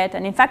market?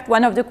 And in fact,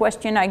 one of the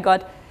questions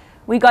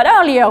we got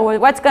earlier was,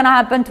 what's going to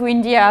happen to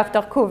India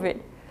after COVID?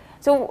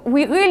 So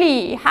we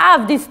really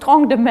have this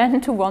strong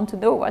demand to want to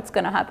know what's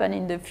going to happen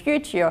in the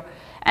future.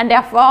 And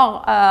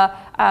therefore,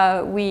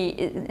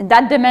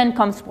 that demand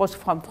comes both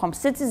from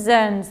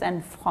citizens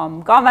and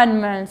from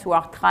governments who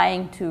are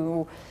trying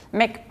to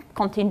make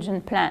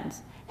contingent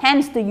plans.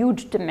 Hence the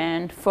huge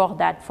demand for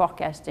that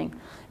forecasting.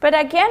 But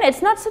again,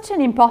 it's not such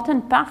an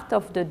important part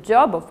of the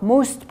job of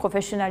most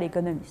professional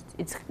economists.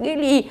 It's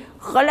really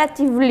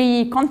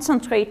relatively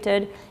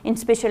concentrated in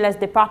specialized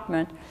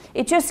departments.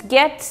 It just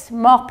gets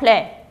more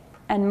play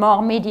and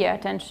more media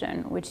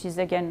attention, which is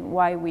again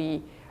why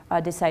we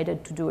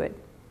decided to do it.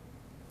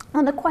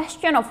 On the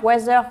question of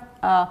whether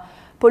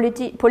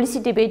policy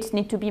debates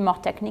need to be more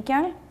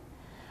technical,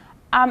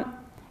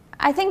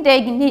 I think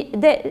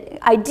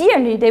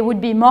ideally they would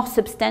be more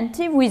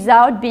substantive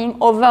without being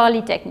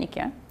overly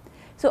technical.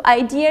 So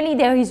ideally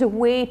there is a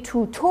way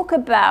to talk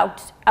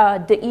about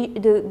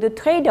the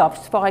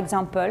trade-offs, for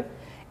example,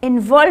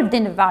 involved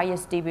in the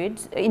various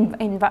debates.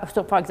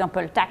 So for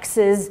example,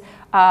 taxes,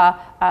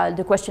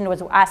 the question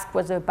was asked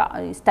was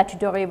about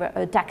statutory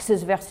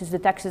taxes versus the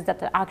taxes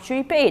that are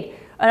actually paid.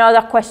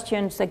 Another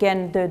questions,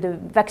 again, the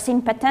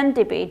vaccine patent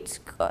debate.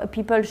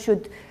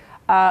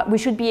 We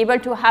should be able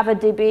to have a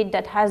debate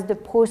that has the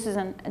pros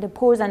and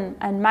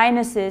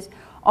minuses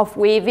of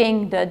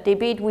waiving the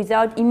debate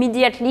without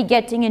immediately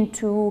getting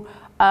into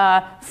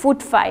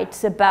food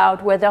fights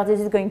about whether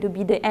this is going to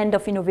be the end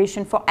of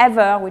innovation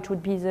forever, which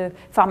would be the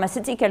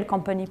pharmaceutical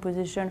company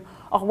position,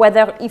 or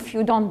whether if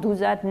you don't do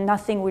that,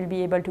 nothing will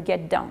be able to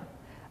get done,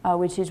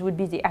 which would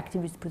be the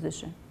activist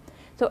position.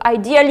 So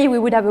ideally, we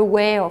would have a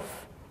way of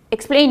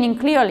explaining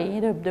clearly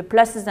the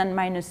pluses and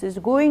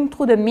minuses, going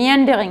through the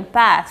meandering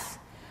path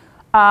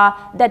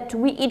that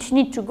we each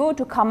need to go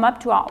to come up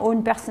to our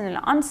own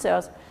personal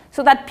answers,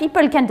 so that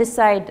people can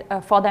decide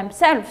for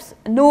themselves,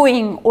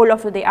 knowing all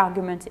of the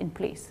arguments in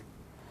place.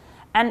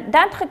 And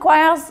that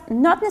requires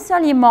not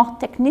necessarily more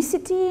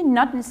technicity,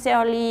 not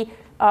necessarily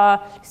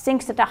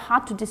things that are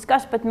hard to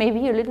discuss, but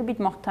maybe a little bit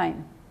more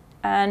time.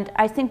 And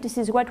I think this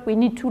is what we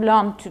need to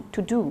learn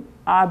to do,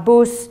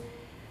 both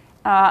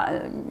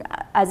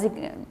as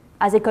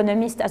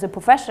economists, as a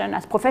profession,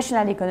 as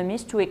professional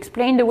economists, to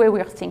explain the way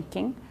we're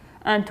thinking,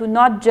 and to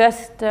not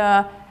just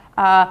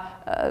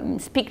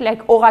speak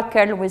like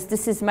oracle with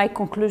this is my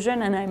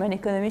conclusion and I'm an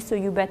economist, so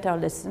you better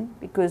listen,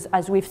 because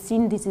as we've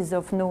seen, this is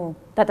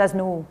that has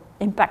no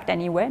impact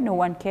anyway, no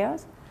one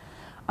cares.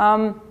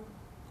 At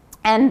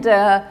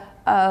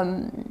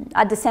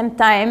the same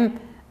time,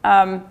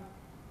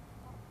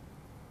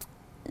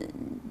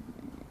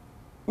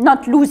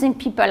 not losing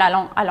people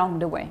along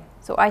the way.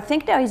 So I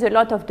think there is a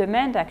lot of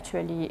demand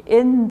actually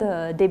in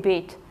the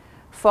debate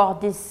for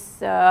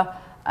this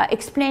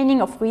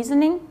explaining of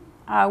reasoning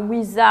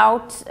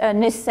without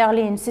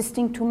necessarily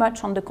insisting too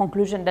much on the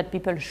conclusion that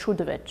people should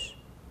reach.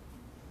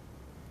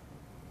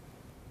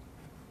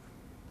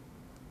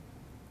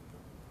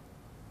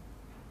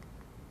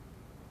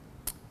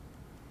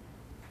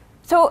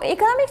 So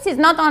economics is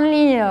not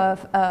only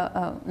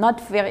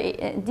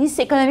this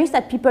economics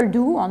that people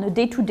do on a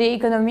day-to-day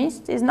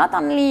economist is not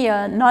only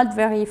not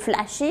very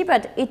flashy,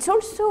 but it's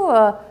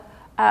also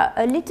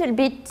a little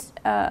bit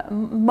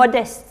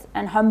modest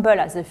and humble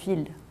as a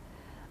field.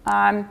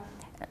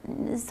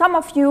 Some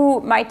of you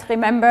might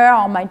remember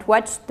or might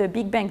watch the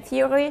Big Bang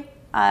Theory,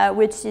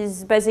 which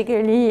is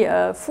basically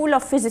full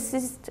of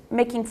physicists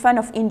making fun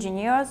of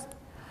engineers.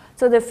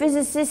 So the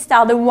physicists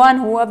are the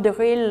ones who have the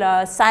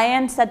real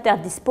science at their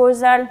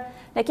disposal.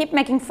 They keep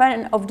making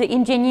fun of the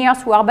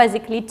engineers who are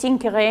basically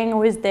tinkering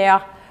with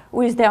their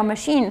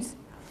machines.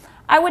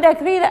 I would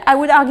argue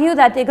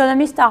that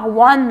economists are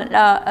one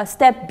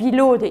step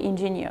below the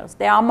engineers.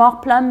 They are more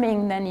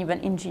plumbing than even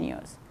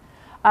engineers.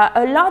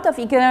 A lot of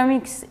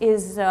economics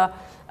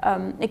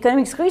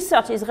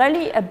research is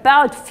really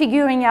about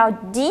figuring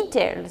out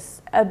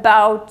details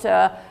about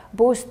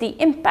both the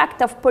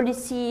impact of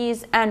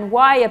policies and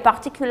why a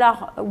particular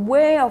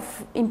way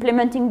of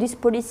implementing these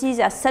policies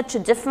has such a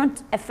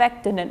different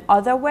effect than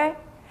another way.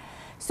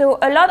 So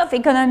a lot of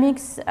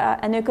economics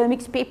and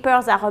economics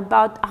papers are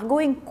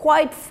going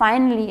quite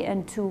finely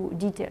into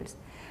details.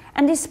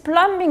 And these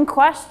plumbing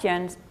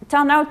questions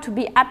turn out to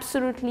be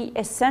absolutely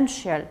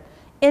essential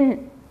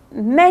in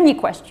many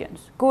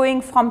questions,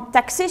 going from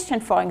taxation,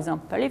 for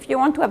example. If you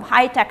want to have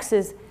high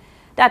taxes,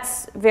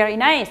 that's very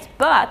nice,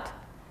 but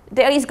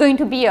there is going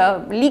to be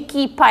a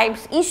leaky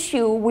pipes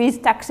issue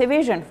with tax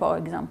evasion, for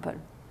example.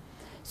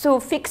 So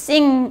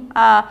thinking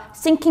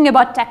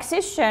about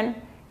taxation,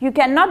 you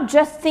cannot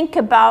just think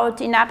about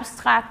in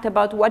abstract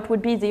about what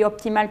would be the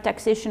optimal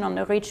taxation on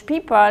the rich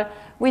people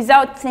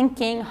without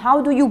thinking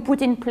how do you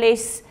put in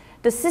place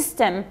the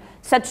system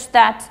such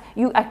that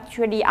you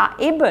actually are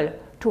able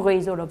to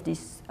raise all of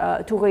this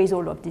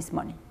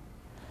money.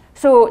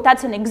 So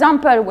that's an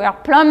example where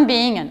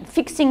plumbing and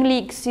fixing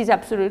leaks is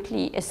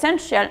absolutely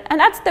essential, and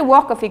that's the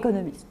work of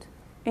economists,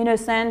 in a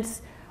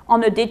sense,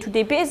 on a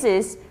day-to-day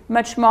basis,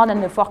 much more than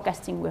the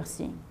forecasting we're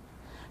seeing.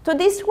 So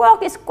this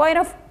work is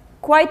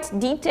quite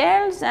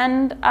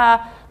detailed,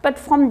 but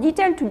from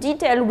detail to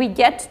detail, we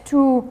get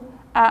to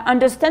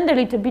understand a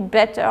little bit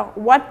better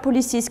what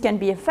policies can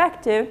be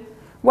effective,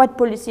 what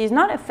policy is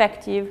not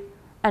effective,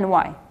 and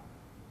why.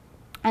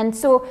 And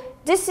so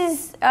this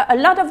is a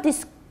lot of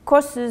these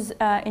courses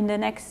in the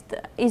next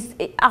is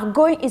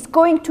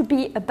going to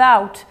be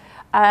about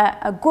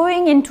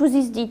going into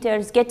these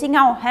details, getting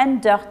our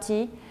hand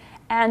dirty,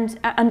 and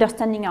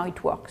understanding how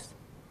it works.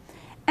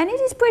 And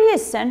it is pretty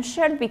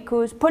essential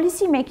because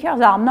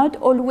policymakers are not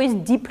always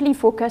deeply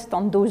focused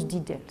on those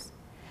details.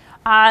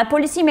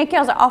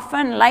 Policymakers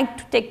often like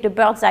to take the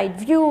bird's eye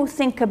view,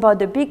 think about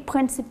the big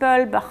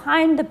principle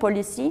behind the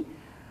policy,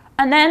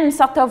 and then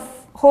sort of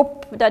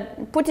hope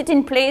that put it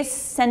in place,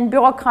 send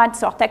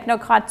bureaucrats or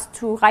technocrats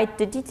to write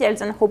the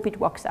details and hope it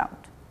works out.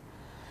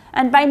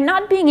 And by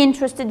not being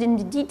interested in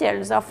the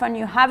details, often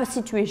you have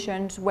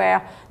situations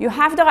where you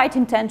have the right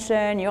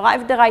intention, you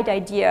have the right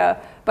idea,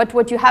 but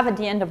what you have at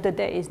the end of the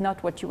day is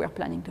not what you were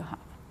planning to have.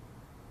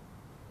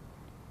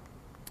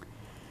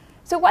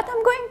 So what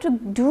I'm going to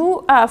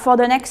do for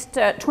the next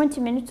 20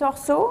 minutes or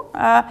so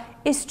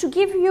is to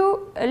give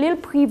you a little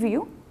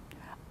preview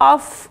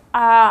of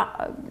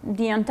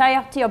the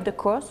entirety of the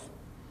course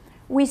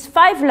with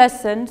 5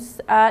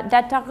 lessons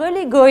that are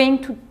really going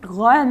to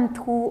run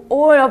through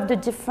all of the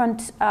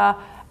different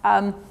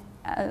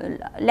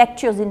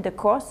lectures in the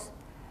course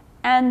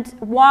and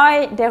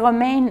why they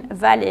remain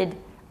valid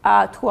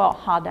through our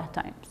harder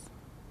times.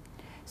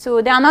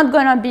 So they are not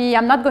going to be,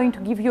 I'm not going to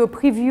give you a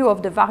preview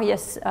of the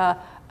various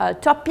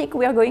topics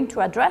we are going to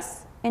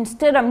address.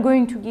 Instead, I'm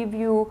going to give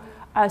you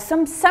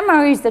some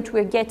summaries that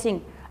we're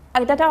getting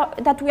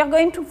that we are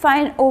going to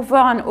find over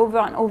and over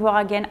and over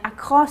again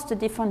across the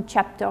different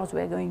chapters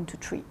we're going to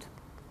treat.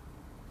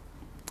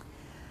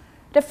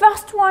 The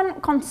first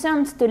one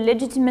concerns the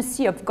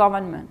legitimacy of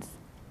governments.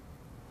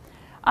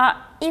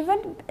 Ever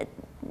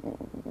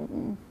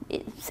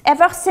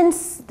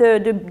since the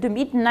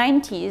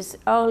mid-90s,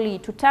 early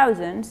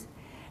 2000s,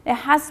 there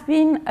has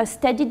been a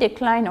steady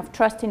decline of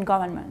trust in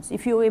governments.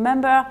 If you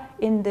remember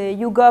in the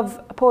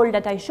YouGov poll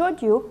that I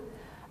showed you,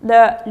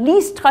 the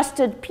least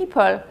trusted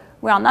people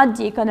were not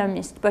the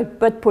economists,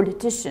 but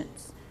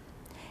politicians.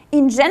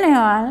 In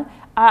general,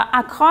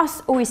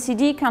 across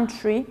OECD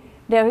countries,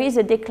 there is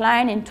a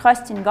decline in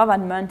trust in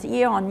government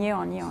year on year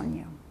on year on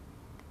year.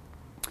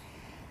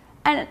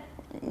 And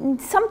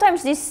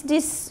sometimes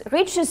this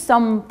reaches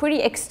some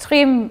pretty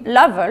extreme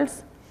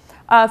levels.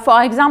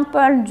 For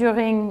example,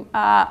 during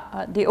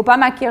the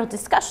Obamacare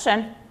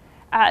discussion,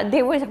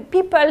 there were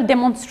people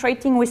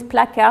demonstrating with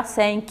placards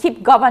saying,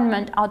 "Keep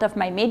government out of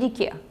my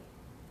Medicare."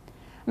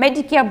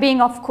 Medicare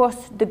being, of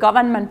course, the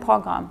government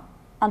program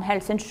on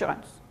health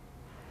insurance.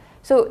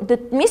 So the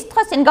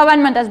mistrust in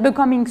government is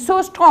becoming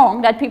so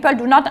strong that people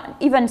do not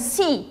even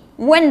see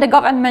when the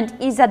government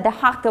is at the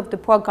heart of the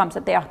programs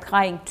that they are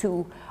trying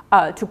to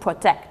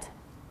protect.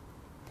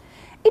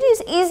 It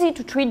is easy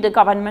to treat the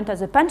government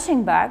as a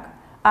punching bag.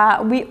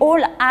 We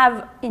all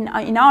have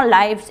in our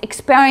lives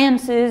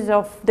experiences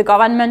of the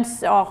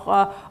governments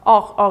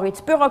or its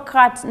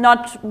bureaucrats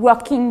not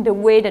working the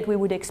way that we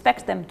would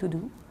expect them to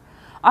do.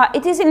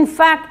 It is in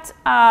fact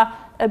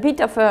a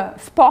bit of a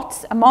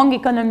sport among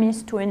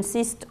economists to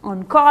insist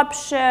on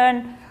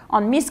corruption,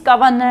 on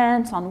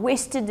misgovernance, on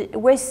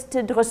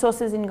wasted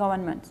resources in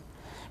governments.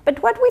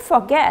 But what we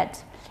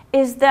forget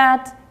is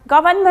that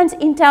governments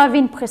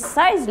intervene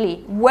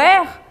precisely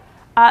where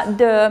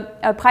the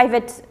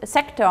private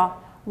sector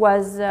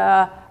was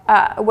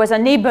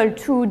unable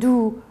to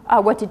do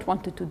what it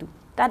wanted to do.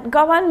 That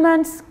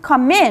governments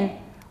come in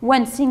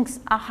when things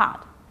are hard.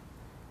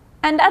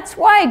 And that's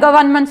why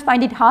governments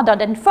find it harder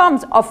than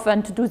firms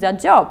often to do their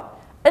job.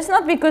 It's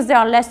not because they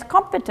are less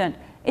competent,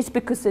 it's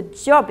because the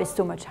job is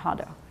so much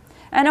harder.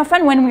 And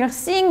often when we are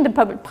seeing the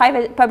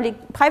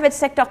private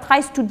sector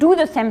tries to do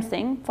the same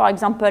thing, for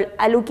example,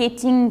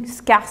 allocating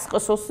scarce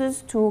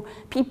resources to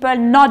people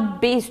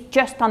not based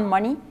just on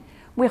money,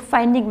 we're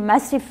finding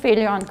massive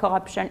failure and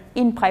corruption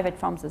in private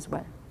firms as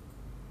well.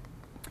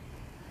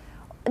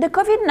 The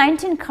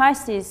COVID-19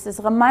 crisis has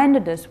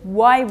reminded us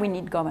why we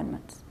need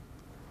governments.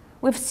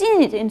 We've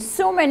seen it in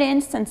so many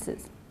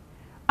instances.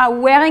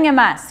 Wearing a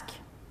mask,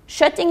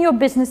 shutting your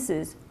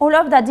businesses, all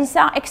of that, these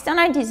are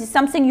externalities. It's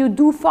something you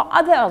do for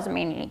others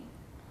mainly.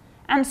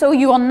 And so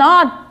you are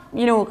not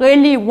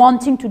really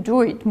wanting to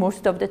do it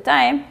most of the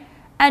time,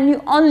 and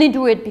you only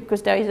do it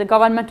because there is a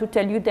government to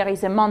tell you there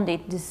is a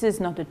mandate. This is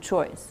not a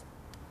choice.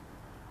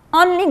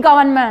 Only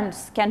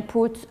governments can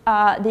put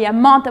the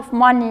amount of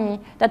money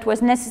that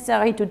was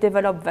necessary to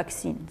develop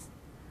vaccines.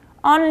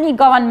 Only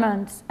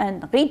governments,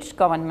 and rich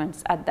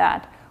governments at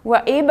that,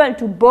 were able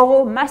to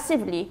borrow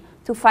massively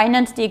to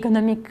finance the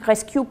economic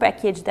rescue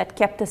package that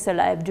kept us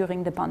alive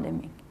during the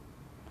pandemic.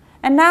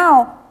 And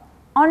now,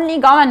 only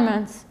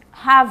governments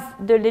have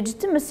the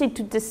legitimacy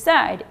to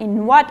decide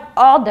in what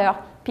order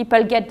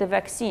people get the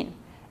vaccine.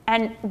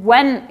 And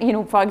when,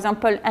 for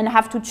example, and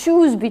have to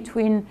choose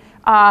between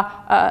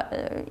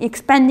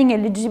expanding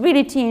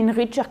eligibility in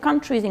richer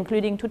countries,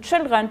 including to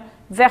children,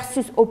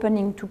 versus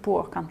opening to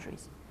poor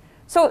countries.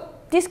 So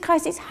this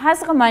crisis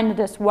has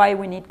reminded us why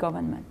we need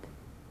government.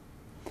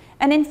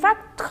 And in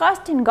fact,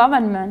 trust in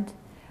government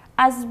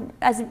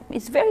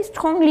is very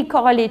strongly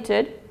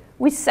correlated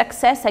with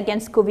success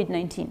against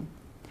COVID-19.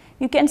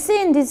 You can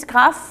see in this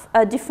graph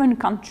different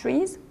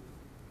countries,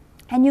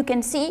 and you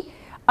can see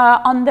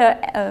on the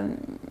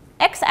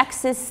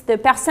x-axis the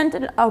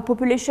percentage of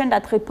population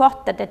that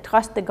report that they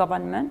trust the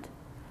government,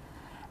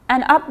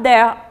 and up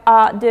there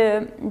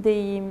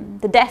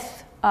the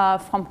death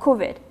from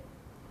COVID.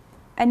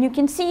 And you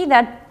can see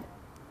that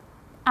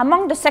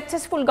among the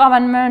successful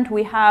government,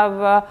 we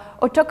have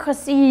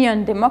autocracy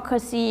and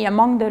democracy.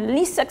 Among the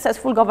least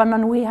successful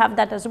government, we have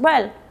that as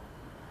well.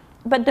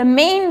 But the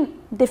main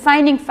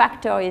defining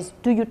factor is,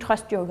 do you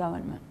trust your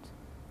government?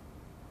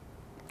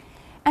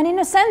 And in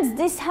a sense,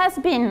 this has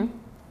been,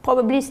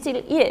 probably still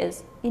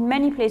is, in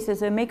many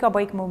places, a make or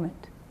break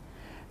moment.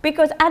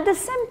 Because at the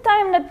same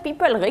time that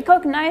people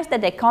recognize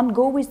that they can't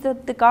go with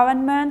the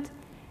government,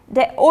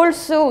 they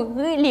also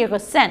really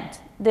resent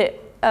the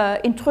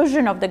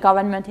intrusion of the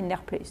government in their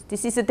place.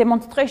 This is a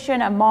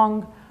demonstration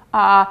among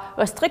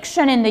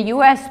restriction in the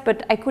US,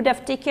 but I could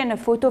have taken a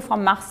photo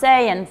from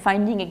Marseille and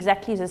finding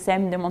exactly the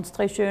same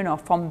demonstration, or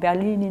from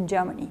Berlin in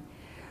Germany,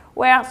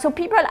 where so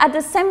people at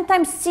the same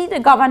time see the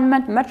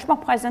government much more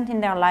present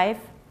in their life,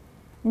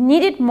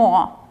 need it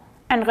more,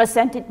 and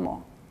resent it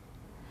more.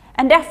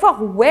 And therefore,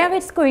 where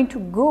it's going to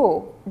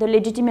go, the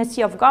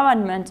legitimacy of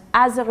government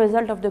as a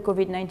result of the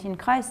COVID-19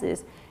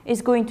 crisis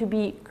is going to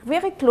be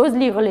very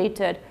closely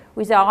related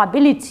with our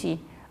ability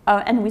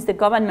and with the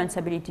government's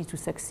ability to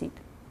succeed.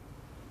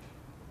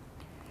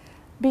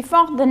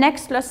 Before the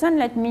next lesson,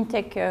 let me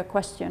take a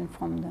question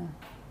from the...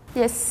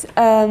 Yes,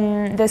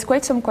 there's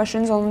quite some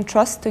questions on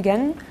trust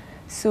again.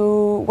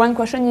 So one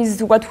question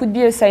is, what would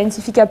be a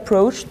scientific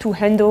approach to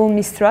handle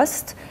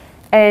mistrust?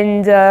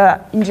 And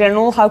in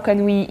general, how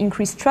can we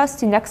increase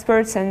trust in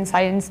experts and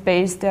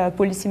science-based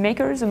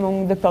policymakers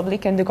among the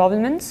public and the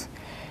governments?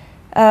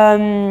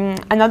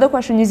 Another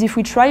question is if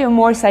we try a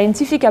more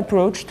scientific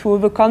approach to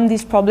overcome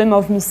this problem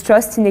of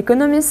mistrust in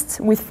economists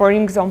with, for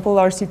example,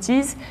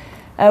 RCTs,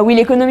 will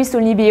economists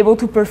only be able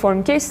to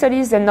perform case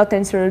studies and not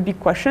answer big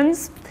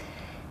questions?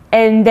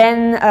 And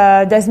then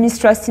does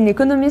mistrust in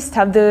economists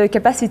have the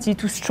capacity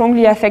to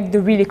strongly affect the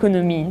real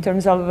economy in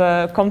terms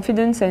of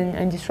confidence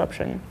and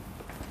disruption?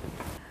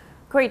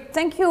 Great,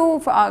 thank you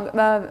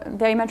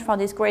very much for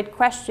these great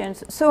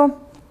questions.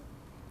 So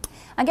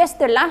I guess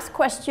the last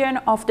question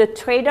of the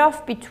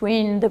trade-off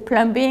between the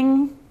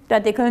plumbing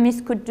that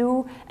economists could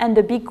do and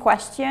the big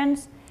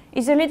questions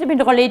is a little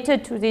bit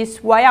related to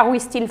this: why are we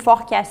still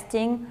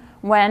forecasting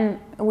when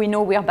we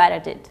know we're bad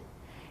at it?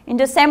 In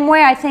the same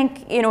way, I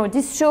think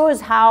this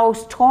shows how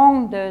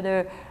strong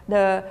the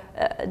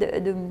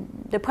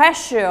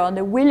pressure,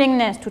 the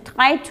willingness to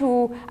try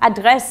to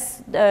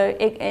address the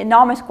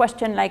enormous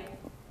question like,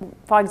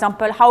 for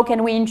example, how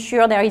can we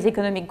ensure there is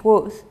economic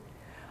growth?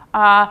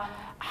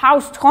 How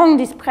strong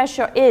this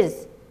pressure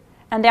is,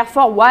 and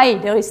therefore why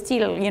there is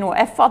still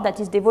effort that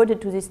is devoted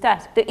to this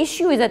task. The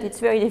issue is that it's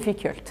very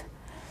difficult.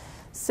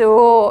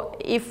 So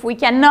if we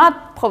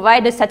cannot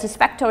provide a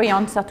satisfactory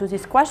answer to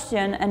this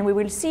question, and we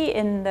will see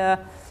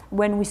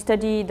when we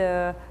study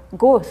the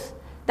growth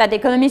that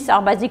economists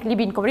are basically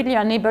being completely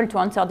unable to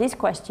answer these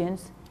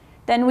questions,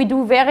 then we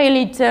do very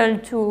little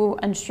to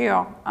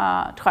ensure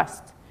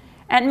trust.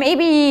 And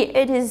maybe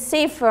it is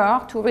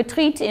safer to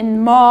retreat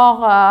in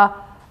more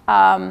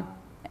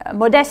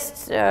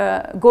modest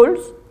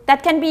goals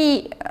that can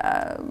be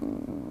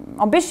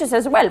ambitious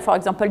as well. For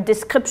example,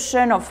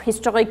 description of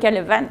historical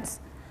events,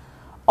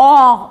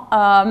 or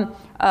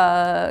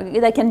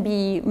they can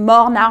be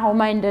more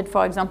narrow-minded,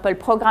 for example,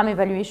 program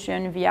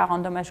evaluation via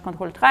randomized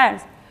controlled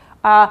trials,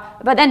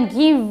 but then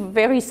give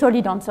very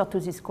solid answer to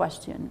these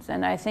questions.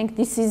 And I think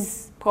this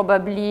is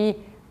probably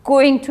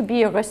going to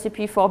be a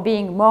recipe for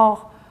being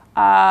more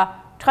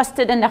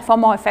trusted and therefore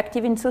more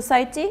effective in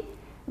society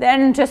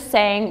than just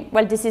saying,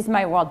 well, this is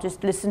my word,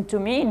 just listen to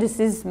me, this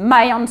is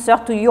my answer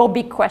to your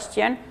big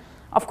question.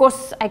 Of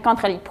course, I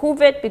can't really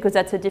prove it because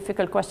that's a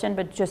difficult question,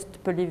 but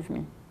just believe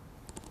me.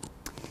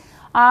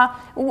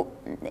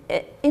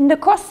 In the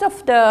course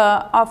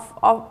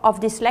of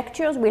these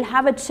lectures, we'll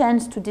have a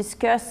chance to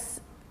discuss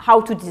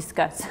how to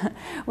discuss,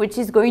 which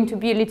is going to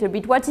be a little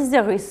bit what is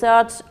the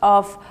research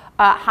of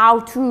how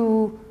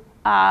to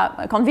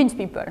convince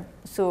people.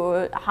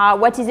 So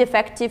what is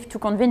effective to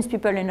convince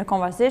people in a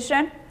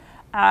conversation,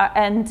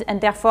 and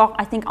therefore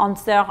I think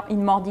answer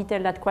in more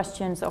detail that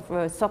questions of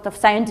a sort of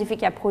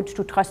scientific approach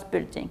to trust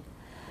building,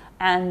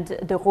 and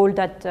the role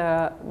that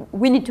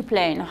we need to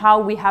play in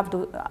how we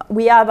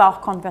have our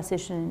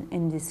conversation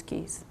in this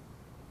case.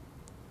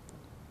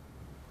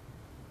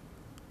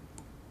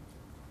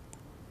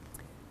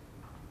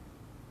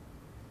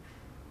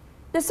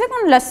 The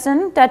second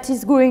lesson that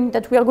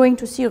we are going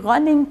to see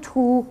running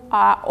through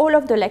all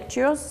of the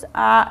lectures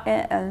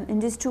in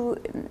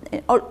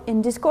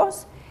this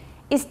course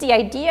is the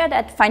idea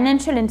that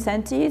financial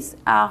incentives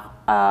are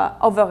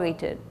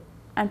overrated.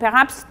 And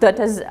perhaps that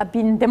has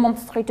been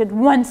demonstrated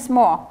once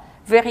more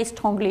very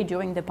strongly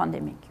during the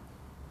pandemic.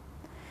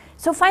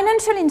 So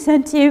financial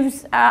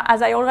incentives,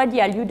 as I already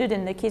alluded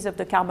in the case of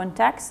the carbon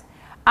tax,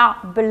 are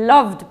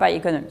beloved by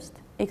economists.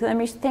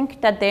 Economists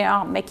think that they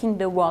are making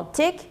the world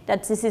tick,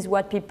 that this is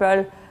what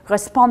people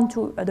respond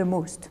to the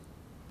most.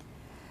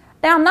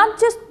 They are not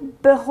just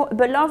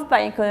beloved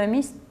by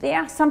economists, they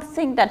are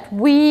something that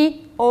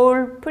we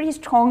all pretty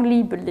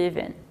strongly believe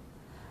in.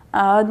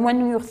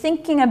 When you're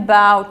thinking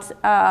about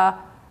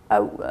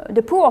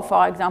the poor,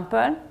 for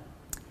example,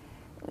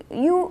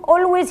 you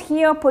always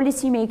hear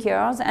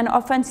policymakers, and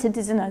often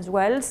citizens as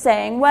well,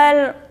 saying,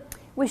 well,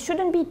 we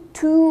shouldn't be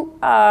too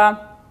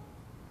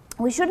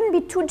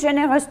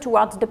generous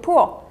towards the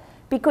poor,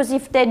 because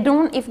if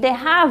they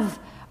have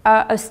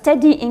a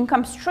steady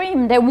income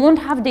stream, they won't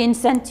have the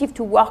incentive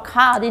to work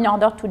hard in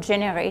order to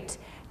generate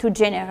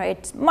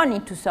money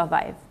to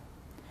survive.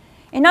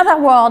 In other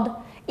words,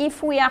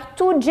 if we are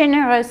too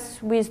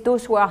generous with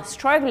those who are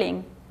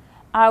struggling,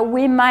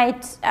 we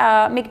might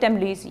make them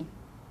lazy.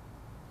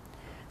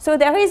 So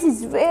there is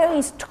this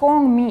very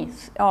strong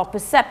myth or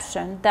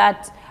perception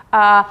that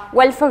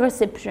welfare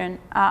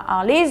recipients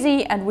are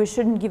lazy and we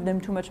shouldn't give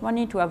them too much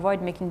money to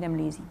avoid making them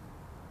lazy.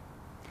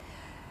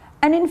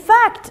 And in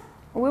fact,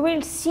 we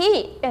will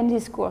see in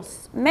this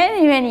course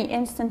many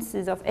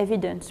instances of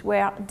evidence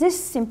where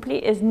this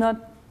simply is not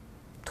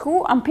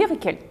true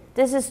empirical.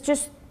 This is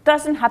just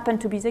doesn't happen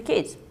to be the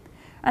case.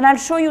 And I'll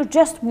show you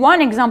just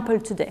one example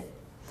today,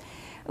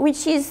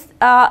 which is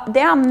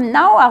there are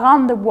now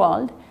around the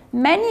world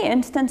many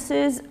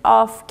instances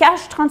of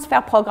cash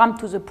transfer program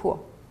to the poor.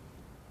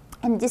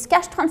 And this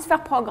cash transfer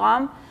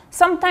program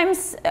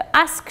sometimes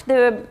ask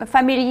the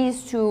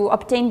families to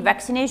obtain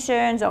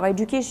vaccinations or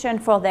education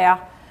for their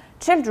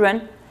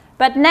children,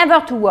 but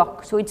never to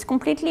work. So it's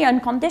completely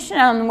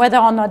unconditional on whether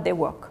or not they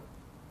work.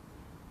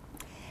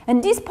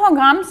 And these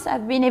programs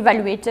have been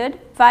evaluated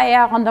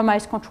via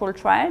randomized controlled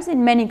trials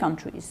in many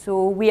countries.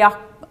 So we are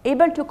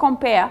able to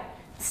compare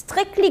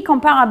strictly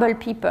comparable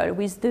people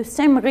with the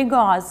same rigor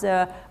as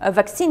a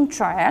vaccine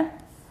trial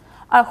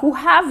who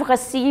have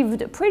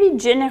received pretty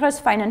generous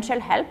financial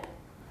help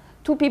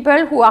to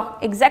people who are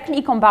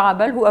exactly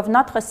comparable who have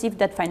not received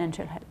that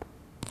financial help.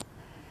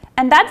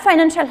 And that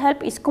financial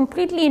help is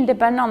completely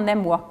independent on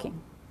them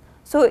working.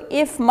 So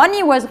if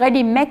money was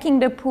really making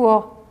the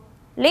poor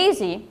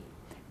lazy,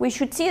 we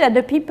should see that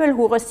the people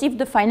who received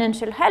the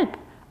financial help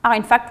are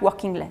in fact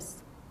working less.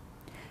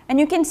 And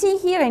you can see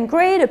here in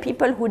gray the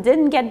people who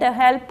didn't get the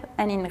help,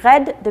 and in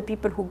red the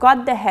people who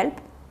got the help.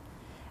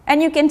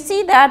 And you can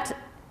see that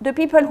the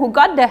people who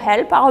got the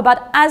help are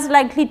about as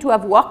likely to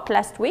have worked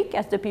last week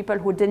as the people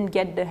who didn't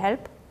get the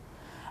help.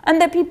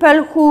 And the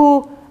people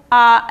who,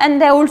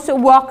 and they also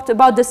worked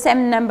about the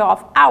same number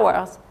of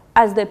hours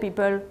as the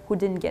people who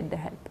didn't get the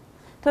help.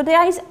 So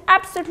there is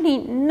absolutely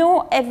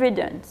no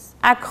evidence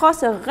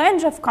across a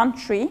range of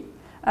countries,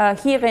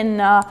 here in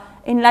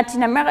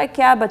Latin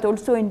America, but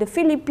also in the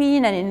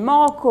Philippines and in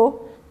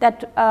Morocco,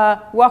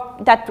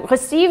 that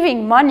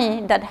receiving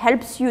money that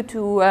helps you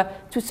to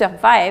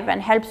survive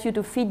and helps you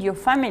to feed your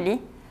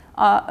family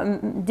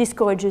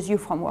discourages you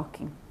from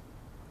working.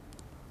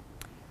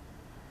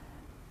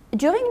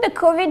 During the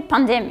COVID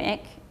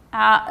pandemic,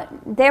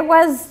 there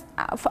was,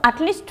 at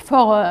least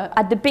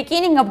at the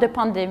beginning of the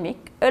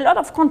pandemic, a lot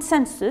of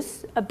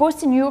consensus,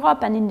 both in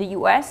Europe and in the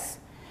US,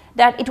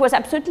 that it was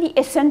absolutely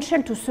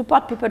essential to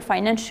support people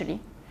financially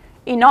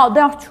in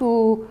order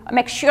to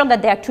make sure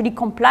that they actually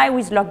comply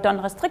with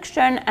lockdown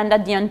restriction and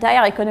that the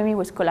entire economy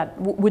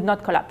would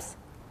not collapse.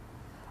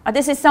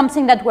 This is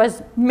something that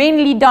was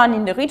mainly done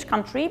in the rich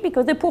country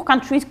because the poor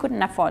countries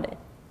couldn't afford it.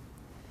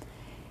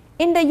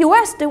 In the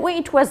US, the way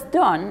it was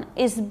done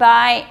is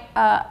by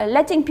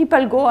letting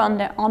people go on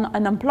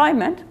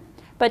unemployment,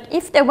 but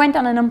if they went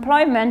on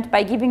unemployment,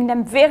 by giving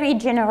them very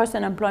generous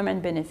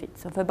unemployment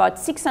benefits of about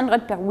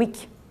 $600 per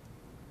week.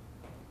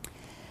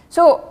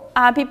 So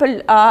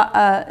people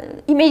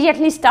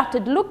immediately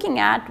started looking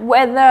at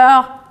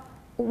whether,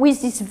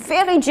 with this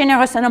very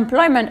generous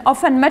unemployment,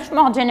 often much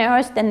more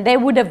generous than they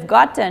would have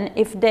gotten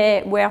if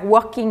they were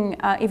working,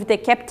 if they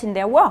kept in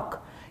their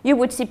work, you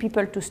would see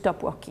people to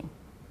stop working.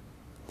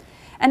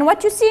 And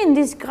what you see in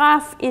this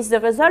graph is the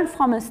result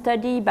from a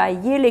study by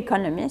Yale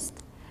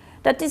economists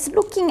that is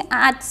looking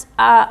at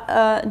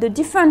the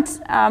different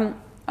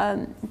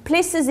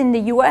places in the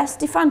US,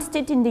 different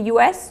states in the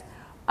US,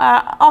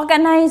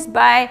 organized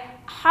by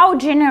how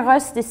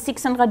generous the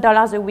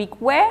 $600 a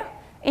week were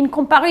in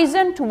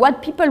comparison to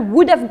what people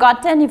would have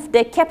gotten if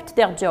they kept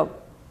their job.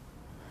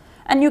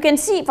 And you can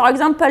see, for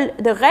example,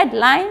 the red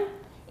line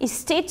is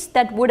states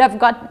that would have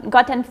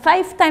gotten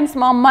 5 times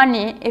more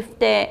money if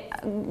they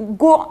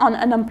go on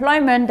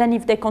unemployment than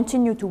if they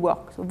continue to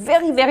work. So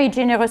very, very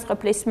generous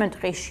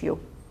replacement ratio.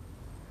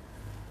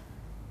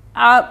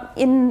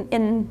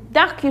 In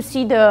dark, you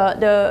see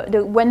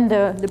when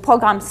the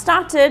program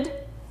started.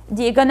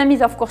 The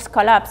economies, of course,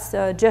 collapsed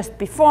just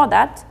before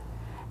that.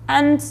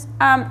 And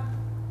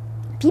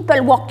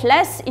people worked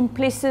less in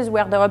places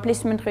where the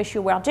replacement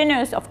ratio were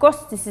generous. Of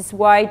course, this is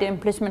why the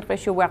replacement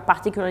ratio were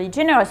particularly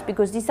generous,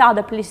 because these are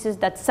the places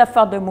that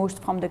suffered the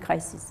most from the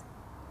crisis.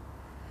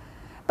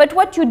 But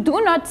what you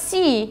do not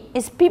see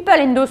is people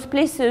in those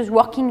places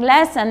working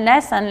less and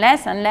less and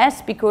less and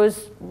less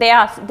because they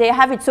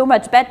have it so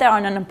much better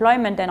on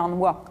unemployment than on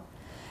work.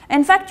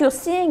 In fact, you're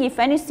seeing, if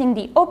anything,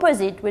 the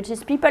opposite, which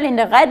is people in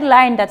the red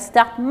line that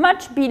start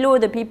much below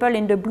the people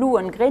in the blue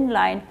and green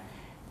line,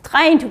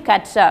 trying to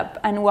catch up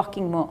and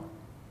working more.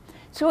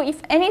 So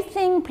if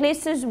anything,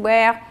 places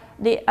where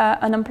the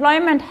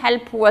unemployment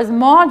help was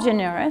more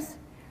generous,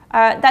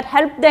 that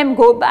helped them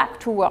go back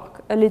to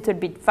work a little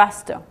bit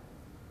faster.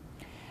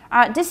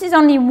 This is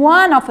only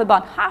one of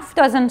about half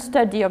dozen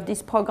studies of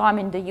this program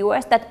in the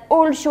US that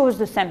all shows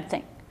the same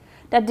thing,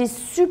 that this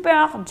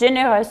super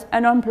generous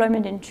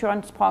unemployment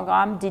insurance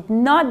program did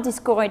not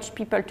discourage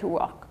people to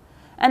work,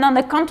 and on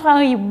the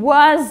contrary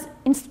was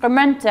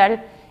instrumental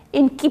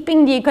in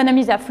keeping the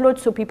economies afloat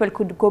so people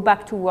could go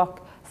back to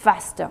work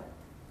faster.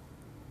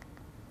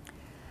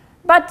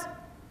 But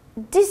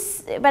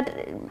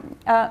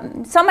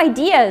some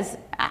ideas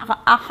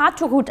are hard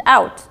to root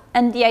out,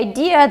 and the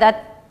idea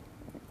that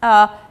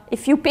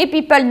if you pay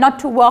people not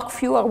to work,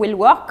 fewer will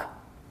work,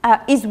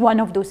 is one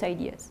of those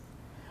ideas.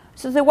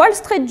 So the Wall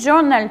Street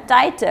Journal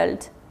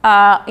titled,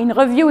 in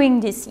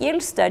reviewing this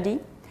Yale study,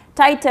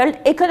 titled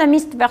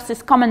Economist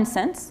versus Common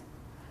Sense.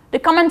 The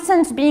common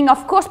sense being,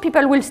 of course,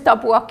 people will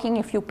stop working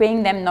if you're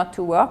paying them not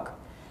to work,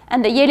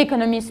 and the Yale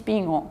economist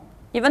being wrong.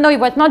 Even though it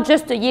was not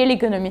just a Yale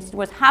economist, it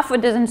was half a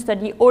dozen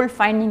studies all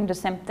finding the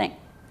same thing.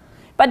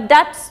 But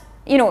that's,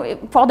 you know,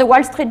 for the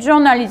Wall Street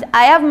Journal is,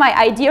 I have my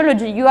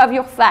ideology, you have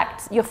your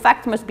facts. Your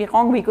fact must be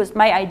wrong because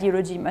my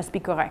ideology must be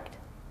correct.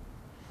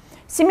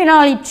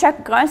 Similarly,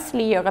 Chuck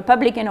Grassley, a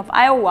Republican of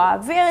Iowa,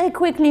 very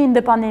quickly in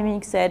the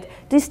pandemic said,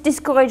 this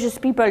discourages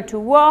people to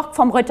work,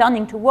 from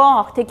returning to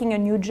work, taking a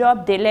new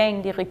job,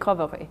 delaying the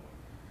recovery,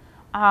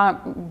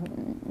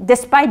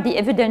 despite the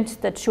evidence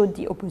that showed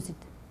the opposite.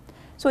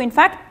 So in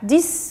fact,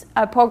 this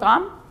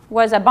program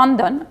was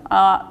abandoned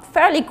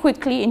fairly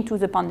quickly into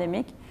the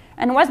pandemic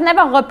and was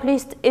never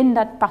replaced in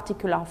that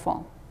particular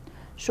form,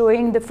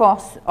 showing the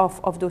force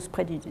of those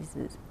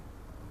prejudices.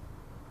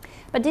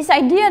 But this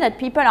idea that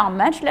people are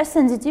much less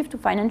sensitive to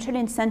financial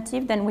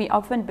incentive than we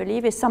often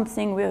believe is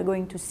something we're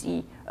going to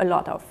see a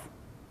lot of.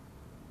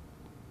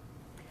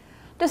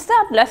 The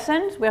third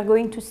lesson we're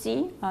going to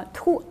see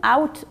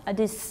throughout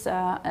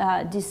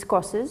these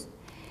courses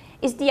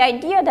is the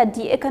idea that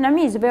the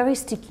economy is very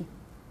sticky.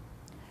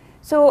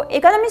 So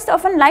economists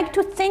often like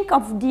to think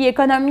of the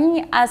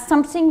economy as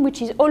something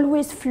which is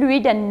always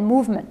fluid and in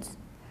movement.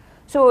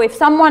 So if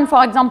someone,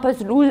 for example,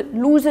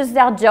 loses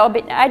their job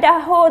in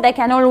Idaho, they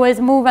can always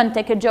move and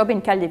take a job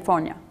in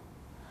California.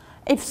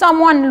 If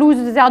someone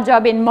loses their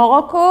job in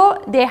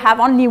Morocco, they have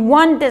only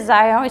one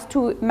desire, is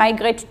to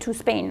migrate to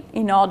Spain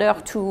in order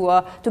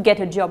to get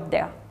a job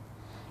there.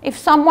 If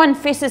someone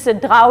faces a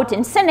drought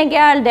in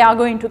Senegal, they are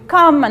going to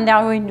come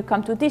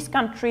to this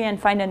country and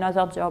find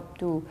another job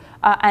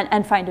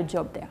and find a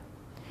job there.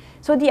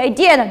 So the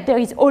idea that there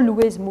is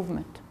always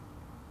movement.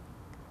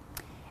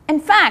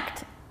 In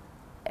fact,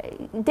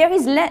 there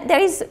is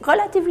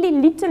relatively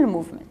little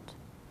movement.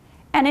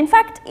 And in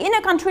fact, in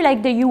a country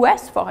like the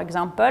US, for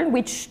example,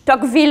 which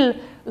Tocqueville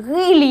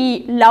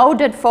really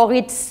lauded for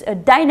its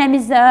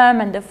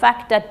dynamism and the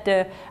fact that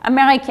the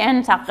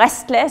Americans are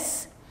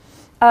restless,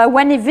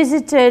 when he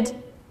visited,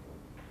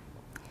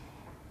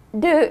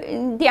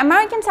 the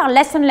Americans are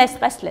less and less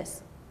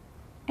restless.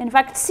 In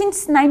fact,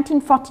 since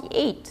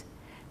 1948,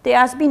 there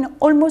has been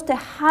almost a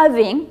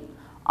halving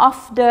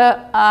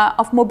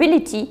of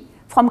mobility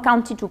from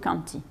county to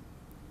county.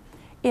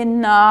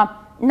 In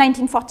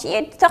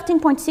 1948,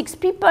 13.6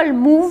 people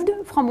moved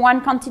from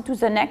one county to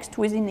the next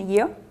within a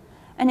year.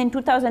 And in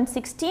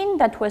 2016,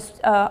 that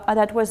was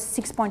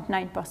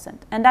 6.9%.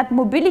 And that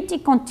mobility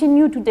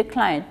continued to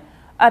decline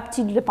up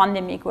till the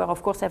pandemic, where,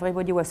 of course,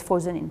 everybody was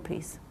frozen in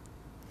place.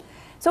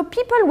 So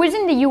people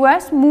within the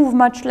US move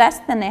much less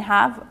than they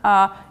have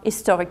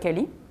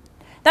historically.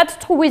 That's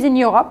true within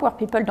Europe, where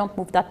people don't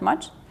move that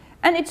much.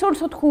 And it's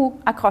also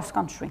true across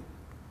country.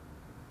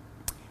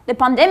 The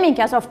pandemic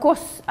has, of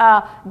course,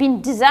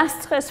 been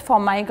disastrous for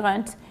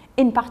migrants,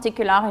 in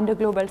particular in the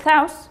global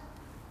south.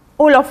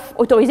 All of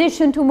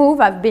authorization to move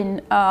have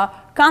been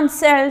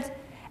cancelled.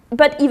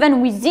 But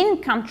even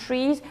within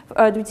countries,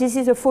 this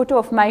is a photo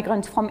of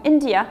migrants from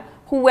India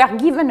who were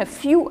given a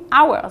few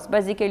hours,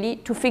 basically,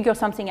 to figure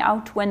something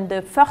out when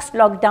the first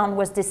lockdown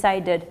was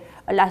decided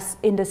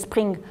in the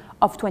spring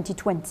of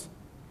 2020.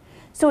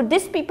 So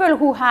these people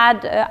who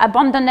had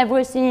abandoned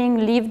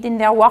everything, lived in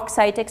their work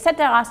site,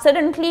 etc.,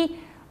 suddenly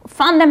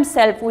found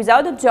themselves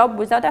without a job,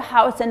 without a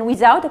house, and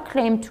without a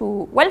claim to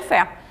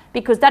welfare,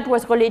 because that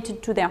was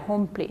related to their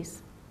home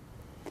place.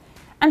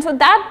 And so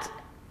that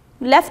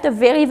left a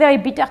very, very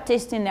bitter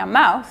taste in their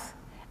mouth.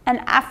 And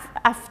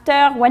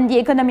when the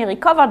economy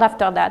recovered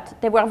after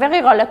that, they were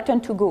very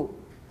reluctant to go.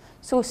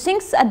 So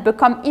things had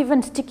become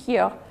even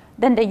stickier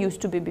than they used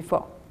to be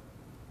before.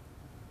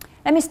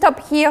 Let me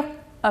stop here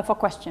for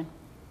questions.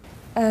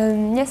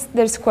 Yes,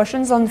 there's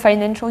questions on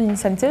financial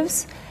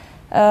incentives.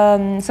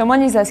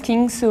 Someone is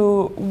asking,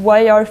 so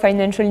why are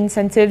financial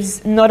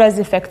incentives not as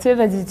effective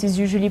as it is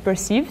usually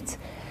perceived?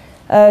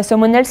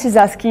 Someone else is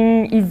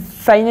asking, if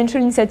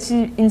financial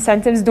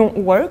incentives don't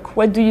work,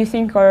 what do you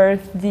think are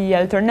the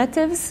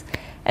alternatives?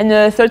 And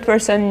a third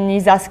person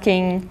is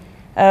asking,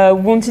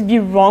 won't it be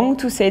wrong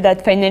to say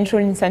that financial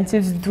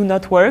incentives do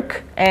not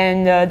work?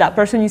 And that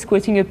person is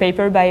quoting a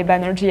paper by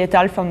Banerjee et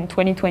al. From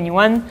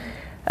 2021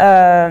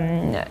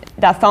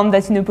 that found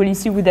that in a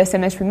policy with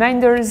SMS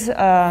reminders,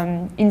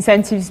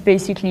 incentives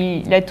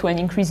basically led to an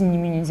increase in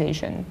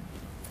immunization.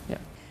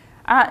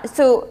 Yeah.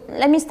 So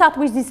let me start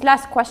with this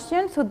last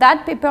question. So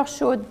that paper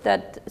showed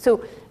that.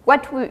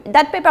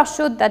 That paper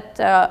showed that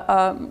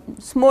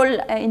small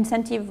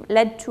incentive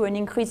led to an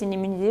increase in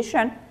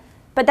immunization.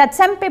 But that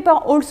same paper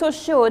also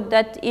showed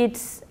that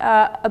it's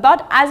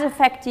about as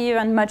effective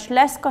and much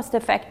less cost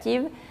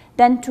effective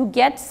than to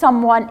get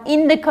someone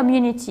in the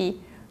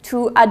community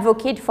to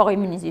advocate for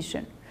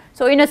immunization.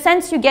 So in a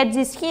sense, you get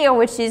this here,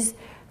 which is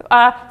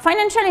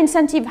financial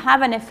incentives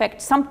have an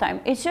effect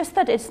sometimes. It's just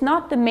that it's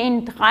not the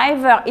main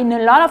driver in a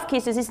lot of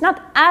cases. It's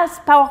not as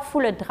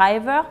powerful a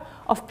driver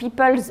of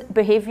people's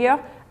behavior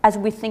as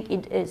we think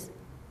it is.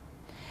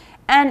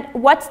 And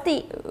what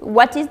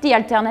is the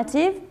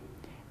alternative?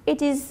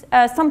 It is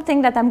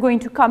something that I'm going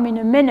to come in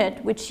a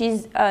minute, which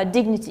is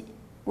dignity,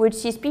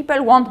 which is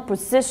people want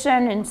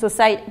position in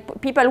society,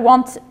 people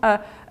want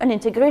an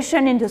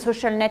integration in the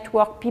social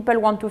network, people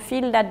want to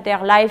feel that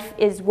their life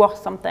is worth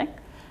something,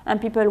 and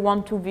people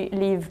want to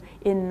live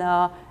in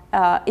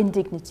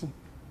dignity.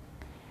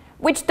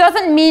 Which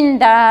doesn't mean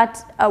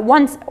that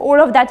once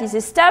all of that is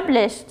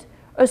established,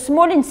 a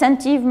small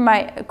incentive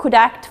could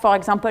act, for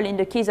example, in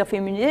the case of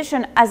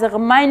immunization, as a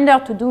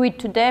reminder to do it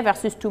today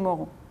versus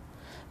tomorrow.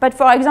 But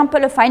for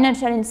example, a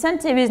financial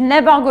incentive is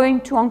never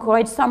going to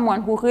encourage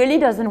someone who really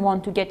doesn't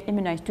want to get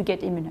immunized to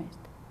get immunized.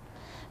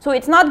 So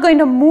it's not going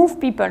to move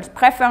people's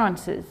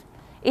preferences.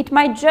 It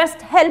might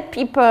just help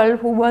people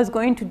who was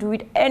going to do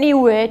it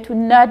anyway to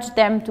nudge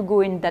them to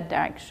go in that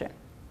direction.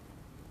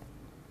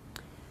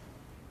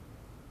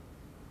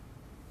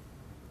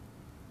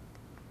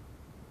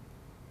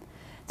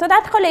 So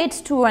that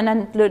relates to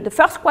the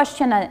first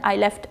question I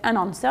left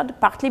unanswered,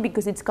 partly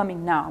because it's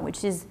coming now,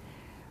 which is,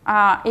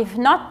 if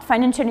not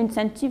financial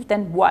incentive,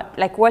 then what?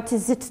 Like, what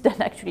is it that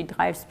actually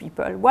drives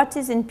people? What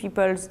is in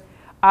people's,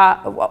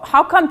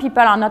 how come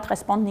people are not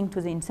responding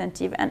to the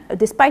incentive, and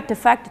despite the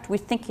fact that we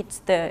think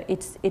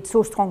it's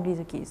so strongly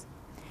the case?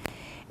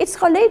 It's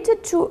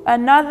related to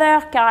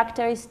another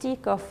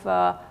characteristic of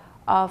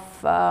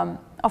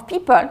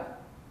people,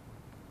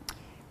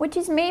 which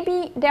is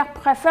maybe their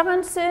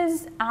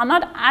preferences are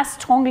not as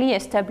strongly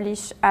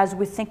established as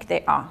we think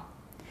they are.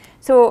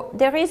 So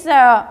there is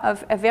a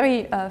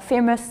very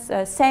famous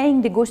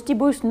saying, de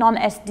gustibus non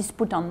est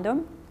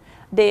disputandum.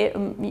 Des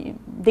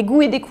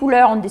goûts et des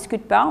couleurs, on ne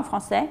discute pas en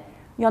français.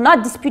 You're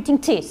not disputing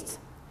tastes.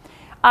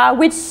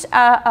 Which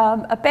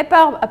a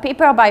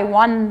paper by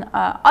one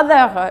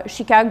other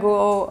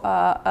Chicago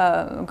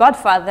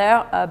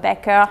godfather,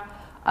 Becker,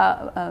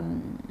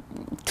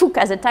 took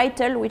as a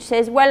title, which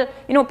says, well,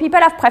 you know, people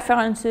have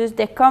preferences,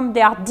 they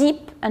are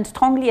deep and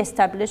strongly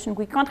established, and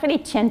we can't really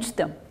change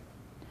them.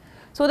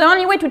 So the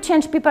only way to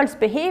change people's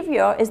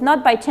behavior is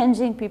not by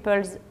changing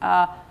people's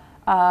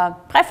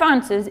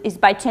preferences, is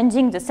by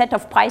changing the set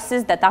of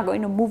prices that are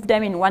going to move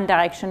them in one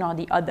direction or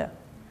the other.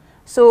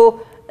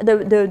 So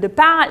the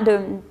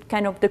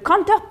kind of the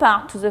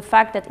counterpart to the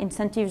fact that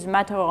incentives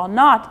matter or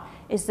not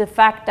is the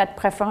fact that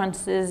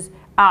preferences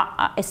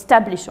are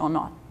established or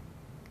not.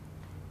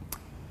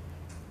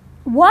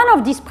 One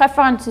of these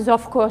preferences,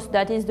 of course,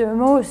 that is the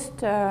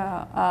most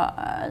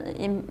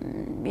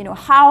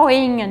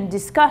harrowing and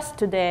discussed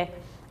today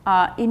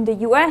in the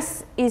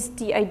US is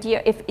the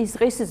idea is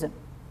racism.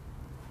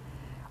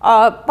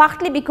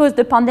 Partly because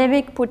the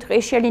pandemic put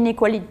racial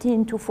inequality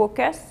into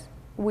focus,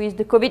 with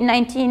the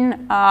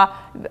COVID-19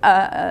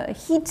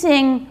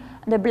 hitting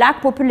the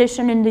black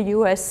population in the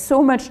US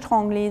so much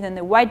strongly than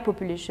the white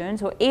population.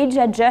 So age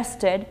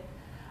adjusted,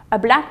 a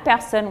black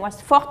person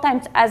was 4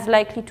 times as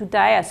likely to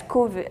die as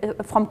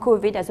from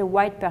COVID as a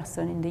white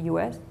person in the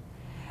US.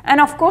 And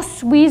of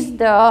course, with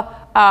the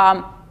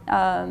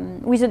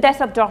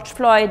death of George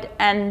Floyd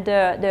and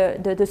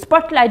the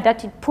spotlight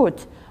that it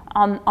put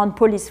on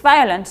police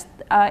violence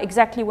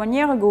exactly 1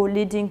 year ago,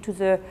 leading to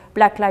the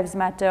Black Lives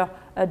Matter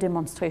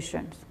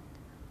demonstrations.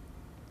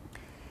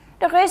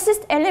 The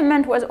racist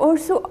element was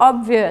also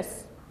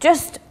obvious,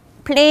 just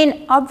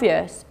plain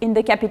obvious in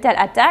the Capitol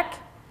attack,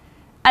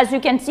 as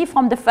you can see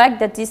from the fact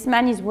that this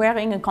man is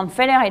wearing a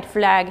Confederate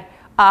flag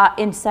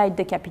inside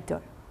the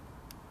Capitol.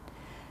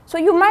 So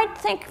you might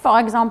think, for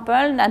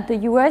example, that the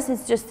US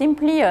is just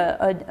simply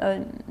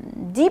a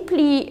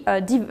deeply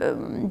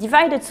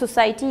divided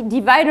society,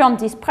 divided on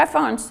these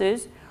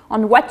preferences,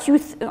 on what you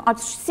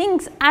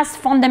things as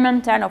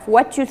fundamental of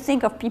what you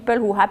think of people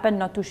who happen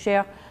not to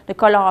share the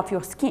color of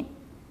your skin.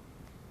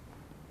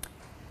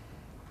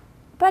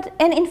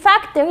 And in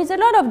fact, there is a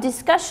lot of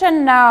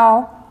discussion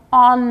now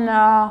on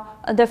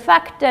the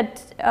fact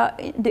that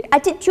the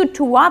attitude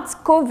towards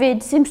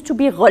COVID seems to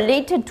be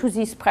related to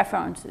these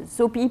preferences.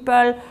 So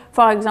people,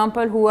 for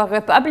example, who are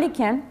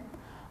Republican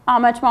are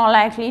much more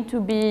likely to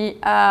be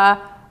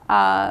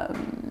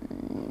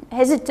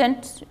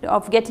hesitant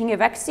of getting a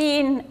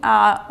vaccine.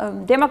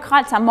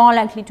 Democrats are more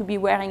likely to be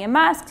wearing a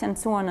mask, and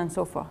so on and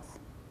so forth.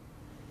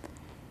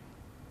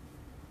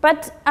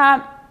 But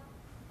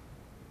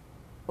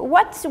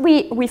what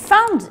we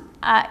found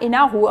in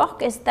our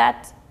work is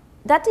that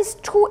that is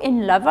true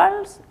in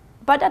levels,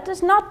 but that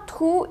is not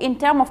true in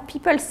terms of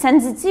people's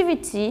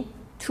sensitivity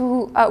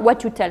to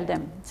what you tell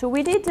them. So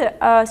we did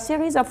a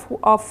series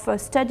of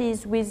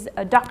studies with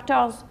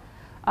doctors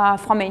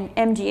from an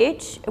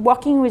MGH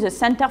working with a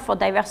Center for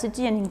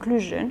Diversity and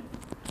Inclusion.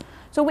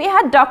 So we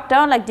had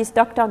doctors like this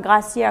Dr.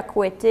 Gracia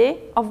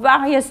Cuete of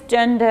various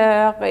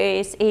gender,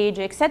 race, age,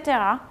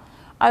 etc.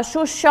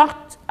 Show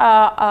short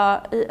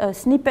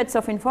snippets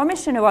of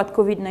information about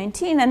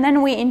COVID-19, and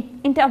then we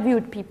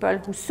interviewed people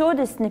who saw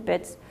the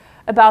snippets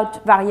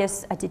about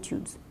various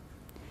attitudes.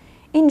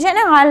 In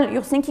general,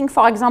 you're thinking,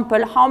 for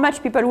example, how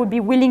much people would be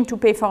willing to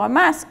pay for a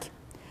mask.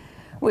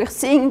 We're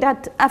seeing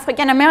that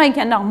African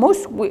Americans are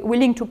most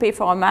willing to pay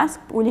for a mask,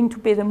 willing to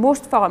pay the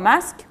most for a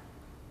mask.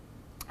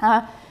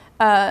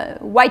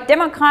 White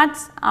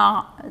Democrats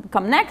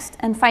come next,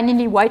 and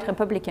finally white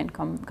Republicans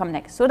come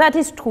next. So that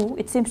is true.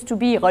 It seems to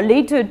be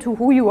related to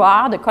who you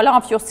are, the color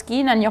of your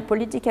skin, and your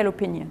political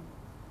opinion.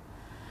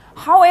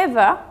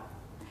 However,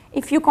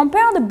 if you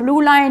compare the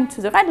blue line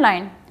to the red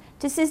line,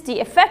 this is the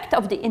effect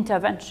of the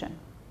intervention.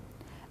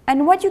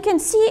 And what you can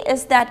see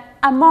is that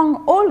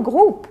among all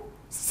groups,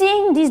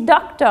 seeing these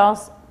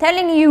doctors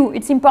telling you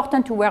it's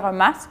important to wear a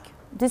mask,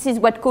 this is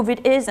what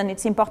COVID is and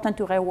it's important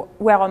to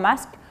wear a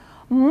mask,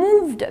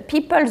 moved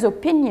people's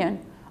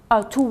opinion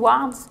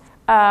towards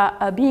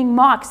being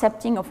more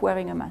accepting of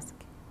wearing a mask.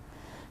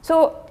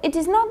 So it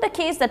is not the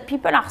case that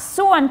people are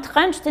so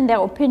entrenched in their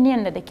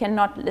opinion that they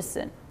cannot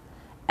listen.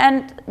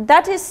 And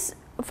that is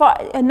for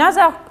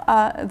another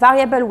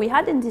variable we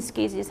had in this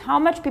case is how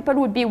much people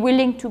would be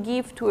willing to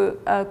give to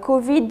a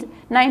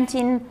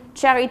COVID-19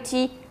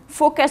 charity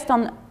focused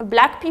on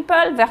black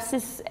people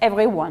versus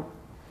everyone.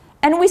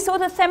 And we saw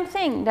the same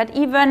thing, that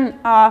even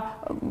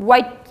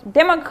white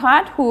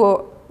Democrats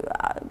who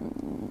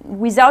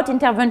without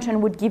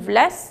intervention would give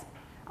less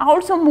are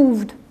also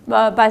moved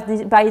by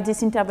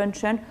this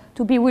intervention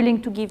to be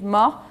willing to give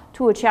more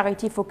to a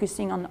charity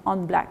focusing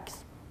on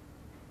blacks.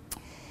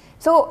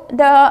 So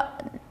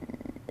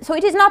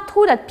it is not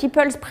true that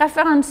people's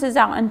preferences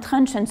are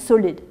entrenched and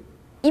solid,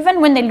 even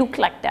when they look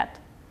like that.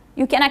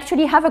 You can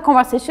actually have a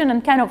conversation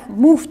and kind of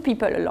move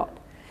people a lot.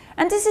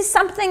 And this is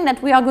something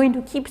that we are going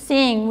to keep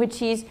seeing,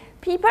 which is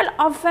people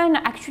often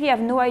actually have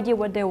no idea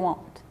what they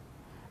want.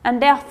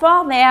 And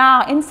therefore, they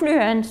are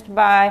influenced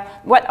by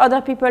what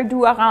other people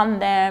do around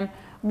them,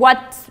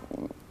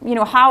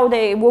 how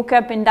they woke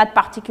up in that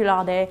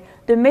particular day,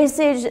 the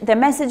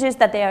messages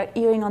that they are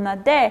hearing on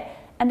that day,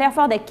 and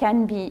therefore they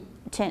can be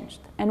changed.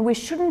 And we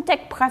shouldn't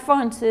take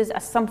preferences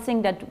as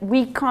something that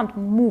we can't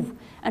move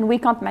and we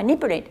can't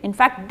manipulate. In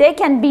fact, they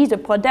can be the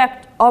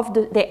product of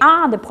they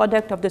are the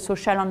product of the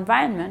social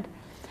environment.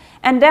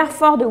 And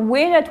therefore, the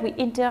way that we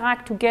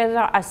interact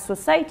together as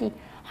society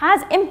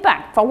has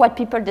impact for what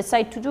people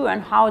decide to do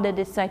and how they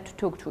decide to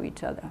talk to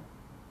each other.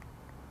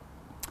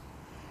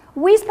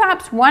 With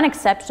perhaps one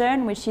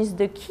exception, which is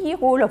the key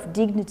role of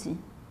dignity,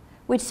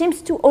 which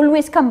seems to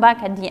always come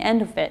back at the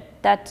end of it,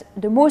 that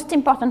the most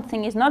important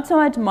thing is not so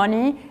much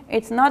money,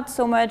 it's not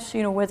so much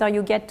whether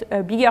you get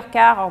a bigger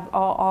car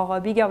or a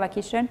bigger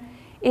vacation,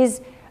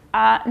 is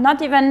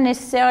not even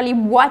necessarily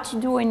what you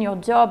do in your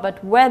job,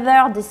 but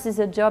whether this is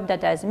a job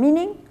that has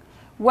meaning,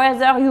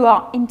 whether you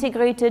are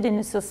integrated in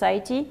a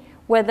society,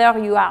 whether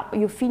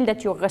you feel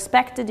that you're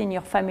respected in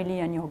your family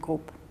and your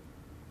group.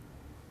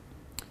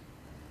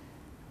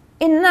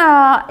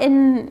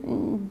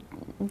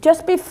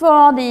 Just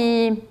before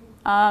the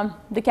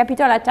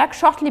Capitol attack,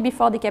 shortly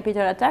before the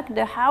Capitol attack,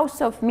 the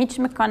house of Mitch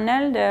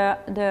McConnell,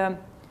 the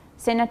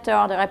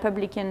senator, the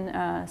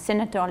Republican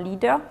senator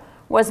leader,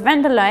 was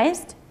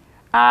vandalized,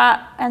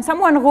 and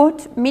someone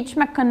wrote, "Mitch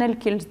McConnell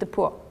kills the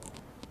poor."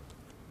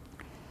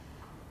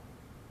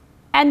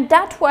 And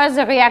that was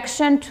a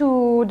reaction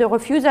to the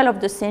refusal of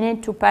the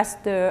Senate to pass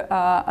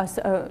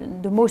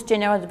the most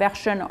generous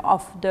version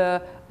of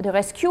the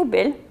rescue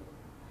bill.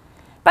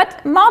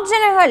 But more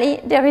generally,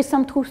 there is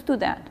some truth to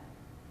that.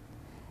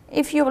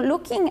 If you're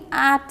looking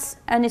at,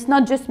 and it's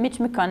not just Mitch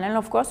McConnell,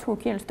 of course, who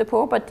kills the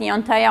poor, but the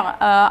entire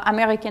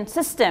American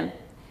system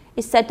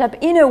is set up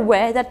in a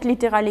way that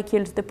literally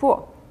kills the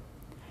poor.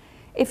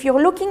 If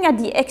you're looking at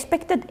the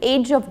expected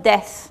age of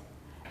death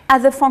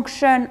as a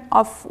function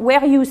of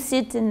where you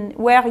sit in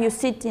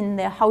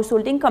the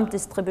household income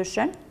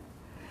distribution,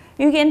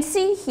 you can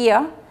see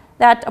here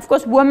that, of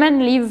course,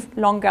 women live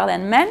longer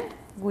than men.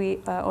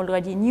 We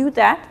already knew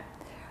that.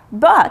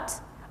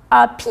 But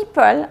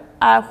people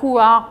who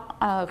are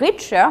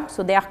richer,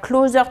 so they are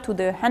closer to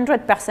the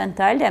 100th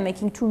percentile, they're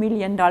making $2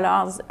 million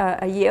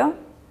a year,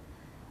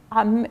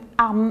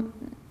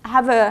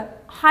 have a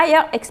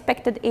higher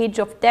expected age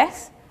of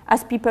death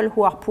as people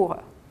who are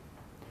poorer.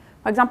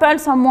 For example,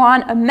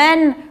 a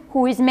man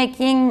who is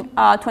making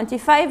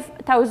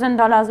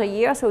 $25,000 a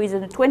year, so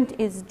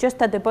is just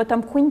at the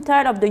bottom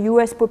quintile of the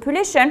US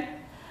population,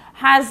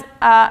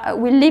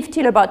 will live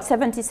till about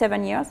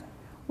 77 years.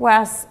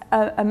 Whereas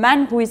a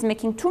man who is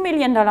making $2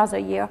 million a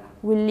year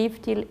will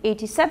live till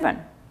 87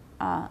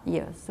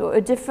 years. So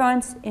a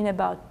difference of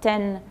about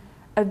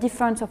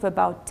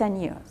 10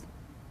 years.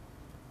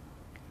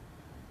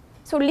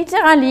 So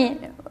literally,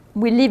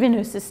 we live in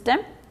a system,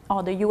 or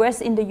in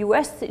the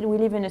US, we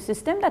live in a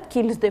system that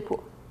kills the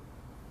poor.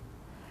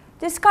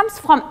 This comes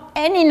from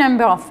any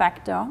number of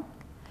factors,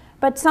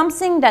 but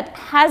something that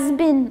has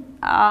been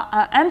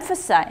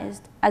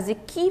emphasized as a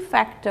key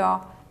factor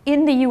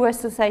in the US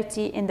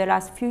society in the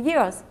last few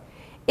years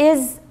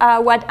is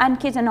what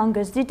Ankit and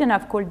Angus Deaton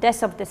have called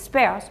death of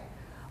despair,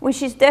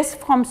 which is death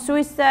from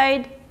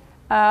suicide,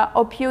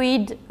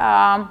 opioid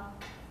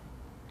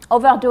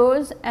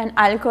overdose, and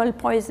alcohol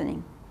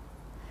poisoning.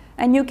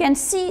 And you can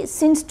see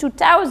since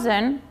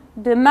 2000,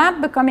 the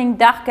map becoming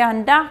darker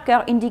and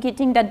darker,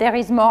 indicating that there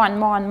is more and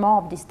more and more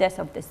of this death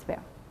of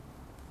despair.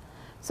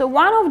 So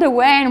one of the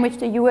ways in which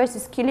the US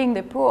is killing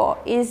the poor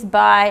is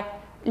by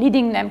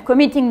leading them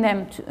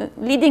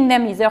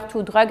either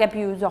to drug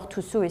abuse or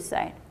to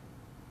suicide.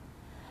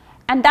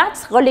 And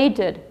that's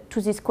related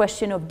to this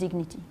question of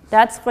dignity.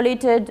 That's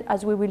related,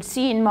 as we will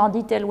see in more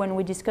detail when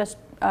we discuss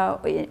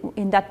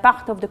in that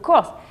part of the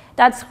course,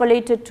 that's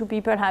related to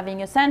people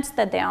having a sense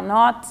that they are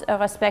not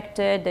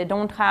respected,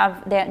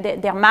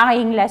 they're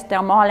marrying less,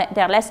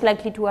 they're less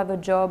likely to have a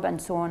job,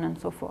 and so on and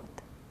so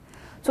forth.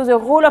 So the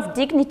role of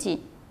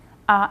dignity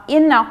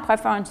in our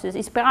preferences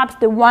is perhaps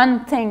the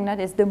one thing that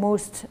is the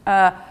most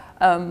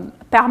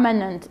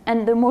permanent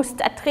and the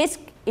most at risk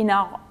in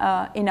our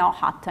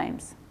hard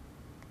times.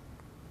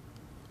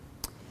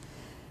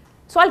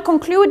 So I'll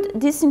conclude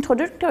this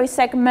introductory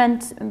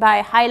segment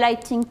by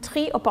highlighting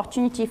 3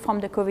 opportunities from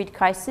the COVID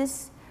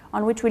crisis,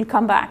 on which we'll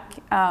come back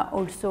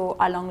also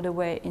along the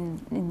way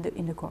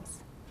in the course.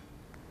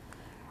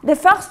 The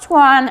first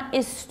one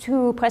is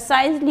to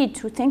precisely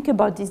to think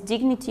about this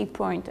dignity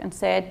point and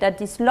say that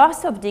this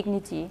loss of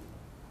dignity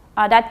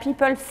that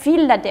people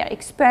feel that they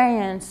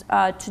experience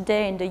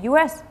today in the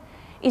US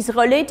is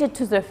related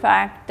to the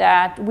fact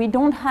that we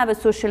don't have a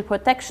social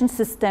protection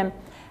system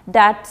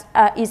that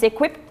is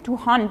equipped to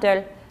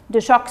handle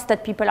the shocks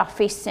that people are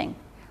facing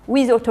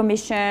with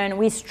automation,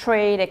 with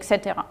trade,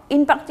 etc.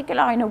 In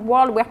particular, in a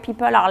world where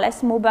people are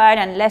less mobile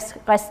and less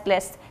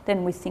restless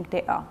than we think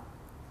they are.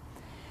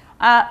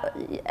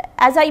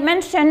 As I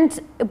mentioned,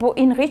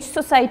 in rich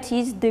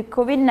societies, the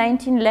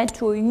COVID-19 led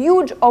to a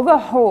huge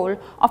overhaul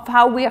of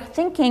how we are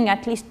thinking,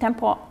 at least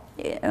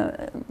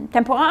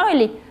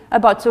temporarily,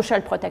 about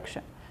social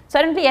protection.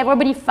 Suddenly,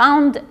 everybody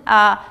found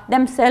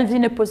themselves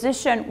in a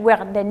position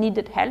where they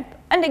needed help,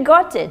 and they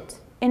got it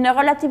in a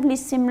relatively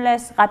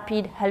seamless,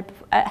 rapid,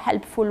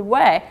 helpful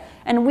way,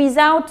 and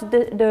without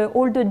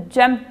all the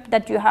jump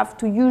that you have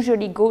to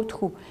usually go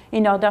through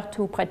in order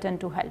to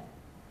pretend to help.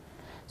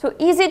 So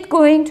is it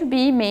going to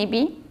be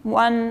maybe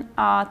one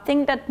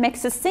thing that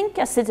makes us think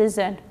as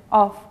citizens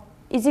of,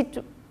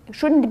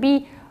 shouldn't it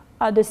be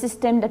the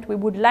system that we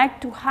would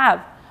like to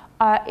have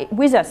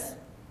with us,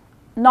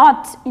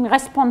 not in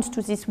response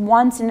to this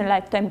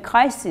once-in-a-lifetime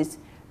crisis,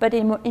 but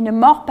in a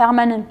more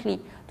permanently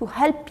to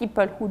help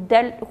people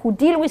who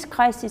deal with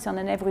crisis on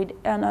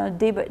a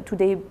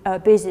day-to-day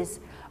basis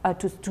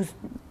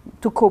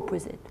to cope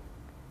with it.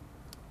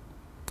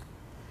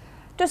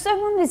 The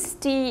second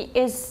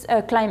is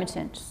climate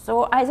change.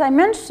 So as I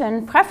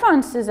mentioned,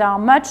 preferences are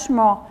much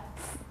more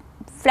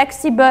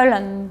flexible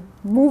and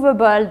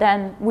movable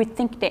than we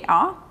think they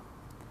are.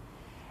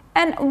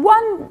 And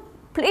one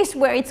place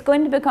where it's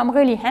going to become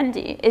really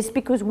handy is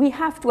because we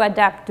have to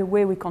adapt the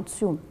way we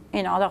consume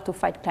in order to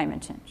fight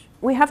climate change.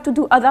 We have to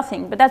do other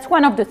things, but that's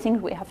one of the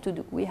things we have to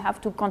do. We have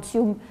to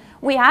consume.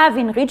 We have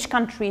in rich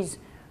countries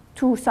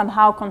to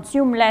somehow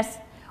consume less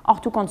or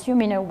to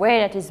consume in a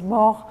way that is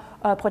more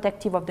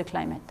protective of the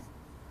climate.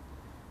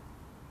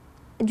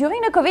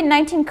 During the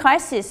COVID-19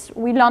 crisis,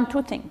 we learned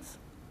two things.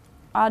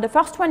 The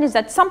first one is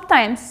that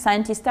sometimes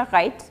scientists are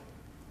right,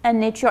 and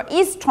nature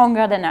is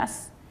stronger than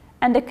us,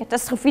 and the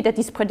catastrophe that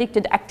is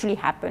predicted actually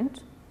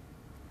happened.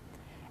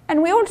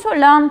 And we also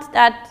learned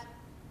that,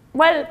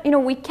 well,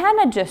 we can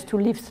adjust to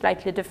live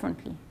slightly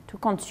differently, to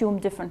consume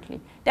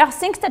differently. There are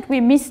things that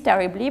we miss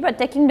terribly, but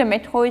taking the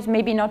metro is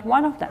maybe not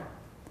one of them.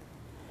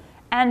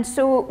 And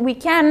so we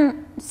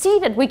can see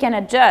that we can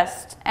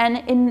adjust.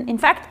 And in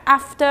fact,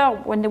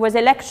 when there was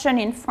election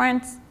in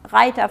France,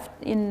 right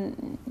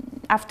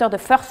after the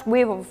first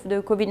wave of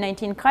the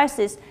COVID-19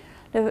 crisis,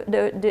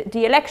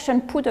 the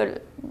election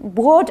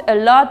brought a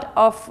lot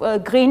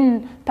of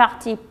Green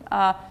Party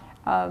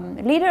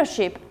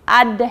leadership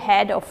at the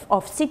head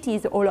of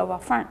cities all over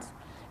France,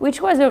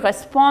 which was a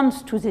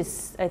response to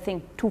this, I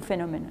think, two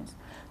phenomena.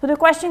 So the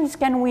question is,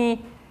 can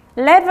we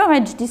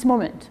leverage this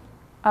moment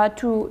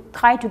to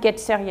try to get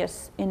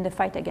serious in the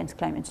fight against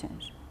climate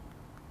change?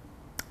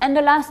 And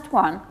the last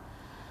one,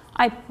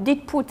 I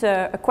did put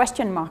a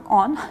question mark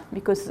on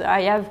because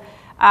I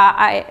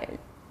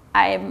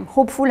am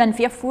hopeful and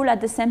fearful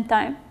at the same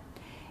time,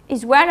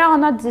 is whether or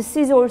not this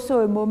is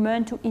also a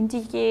moment to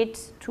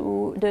indicate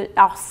to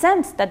our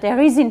sense that there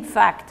is in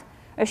fact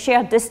a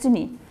shared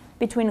destiny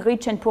between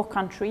rich and poor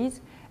countries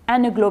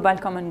and a global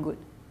common good.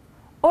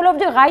 All of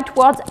the right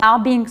words are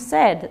being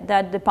said,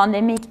 that the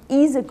pandemic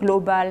is a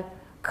global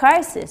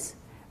crisis,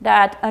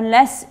 that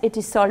unless it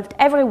is solved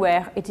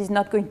everywhere, it is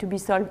not going to be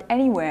solved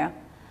anywhere.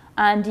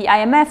 And the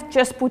IMF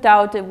just put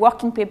out a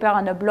working paper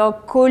on a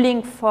blog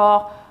calling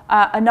for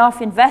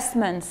enough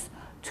investments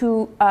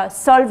to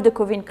solve the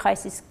COVID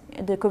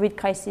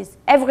crisis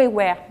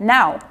everywhere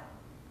now.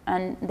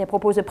 And they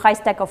propose a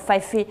price tag of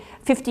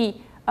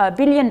 $50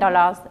 billion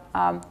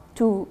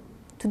to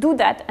do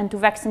that and to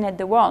vaccinate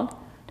the world.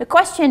 The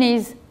question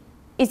is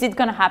it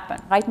going to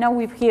happen? Right now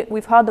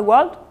we've heard the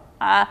world.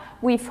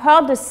 We've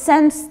heard the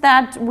sense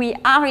that we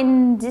are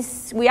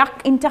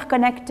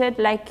interconnected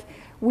like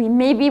we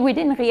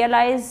didn't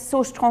realize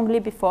so strongly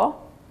before.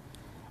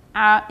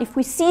 If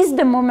we seize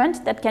the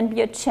moment, that can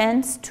be a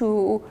chance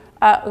to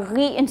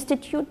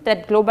reinstitute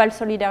that global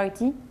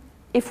solidarity.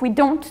 If we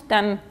don't,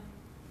 then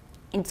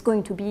it's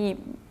going to be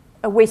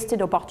a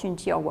wasted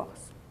opportunity or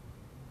worse.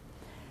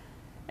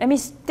 Let me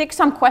take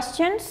some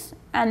questions,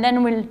 and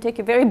then we'll take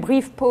a very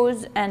brief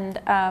pause and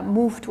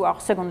move to our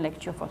second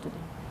lecture for today.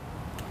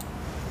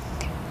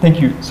 Thank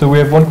you. So we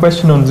have one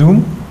question on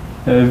Zoom.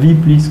 V,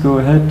 please go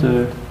ahead,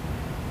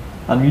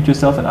 unmute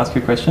yourself and ask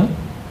your question.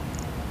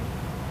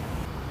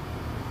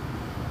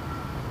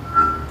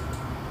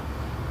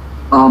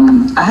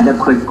 I had a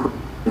quick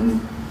question.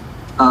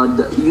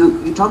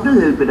 You talked a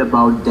little bit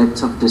about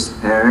deaths of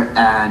despair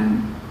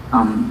and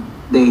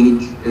the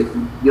age,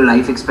 your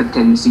life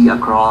expectancy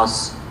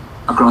across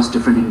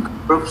different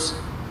income groups.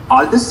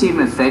 Are the same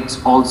effects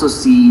also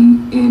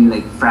seen in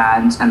like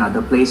France and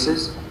other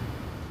places?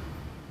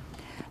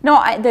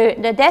 No,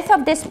 the death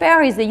of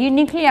despair is a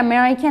uniquely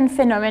American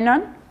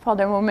phenomenon for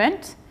the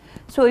moment.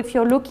 So if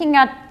you're looking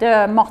at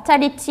the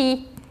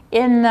mortality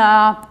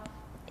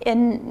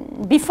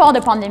before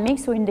the pandemic,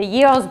 so in the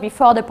years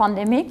before the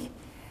pandemic,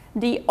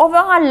 the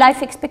overall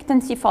life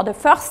expectancy for the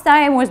first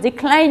time was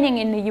declining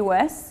in the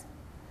US,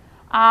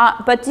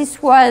 but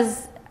this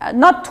was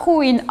not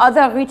true in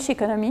other rich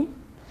economies,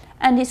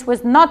 and this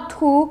was not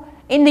true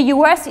in the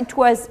US. It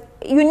was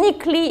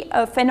uniquely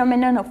a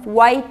phenomenon of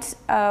white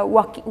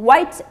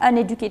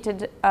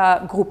uneducated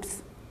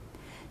groups.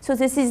 So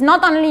this is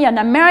not only an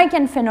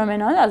American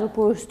phenomenon as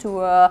opposed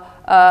to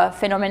a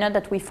phenomenon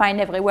that we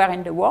find everywhere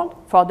in the world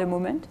for the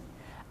moment,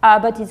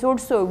 but it's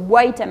also a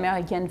white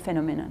American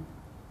phenomenon.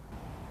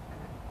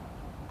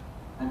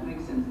 That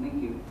makes sense,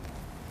 thank you.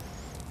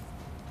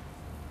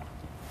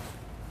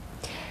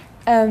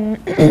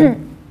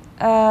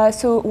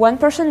 So one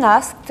person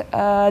asked,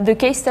 the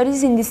case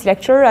studies in this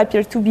lecture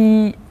appear to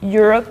be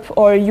Europe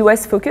or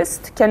US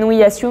focused. Can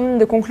we assume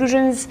the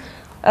conclusions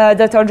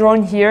that are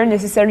drawn here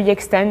necessarily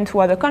extend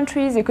to other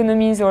countries,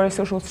 economies, or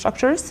social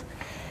structures?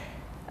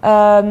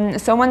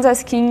 Someone's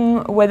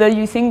asking whether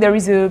you think there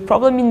is a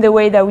problem in the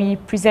way that we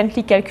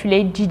presently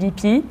calculate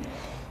GDP.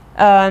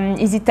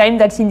 Is it time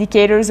that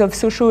indicators of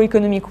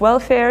socio-economic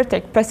welfare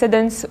take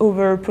precedence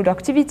over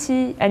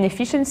productivity and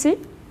efficiency?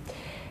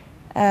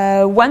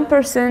 One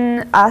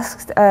person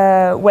asked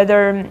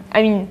whether,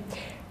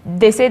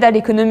 they say that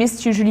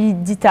economists usually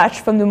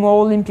detach from the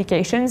moral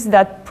implications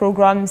that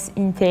programs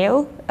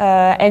entail,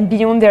 and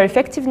beyond their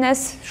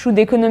effectiveness, should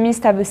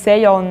economists have a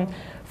say on,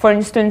 for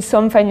instance,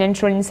 some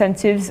financial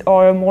incentives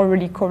are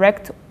morally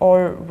correct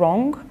or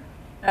wrong?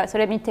 So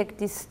let me take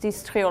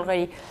these three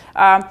already.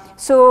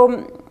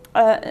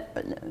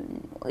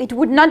 It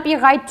would not be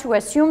right to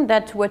assume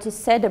that what is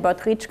said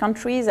about rich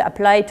countries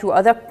apply to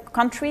other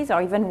countries,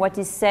 or even what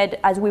is said,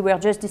 as we were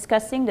just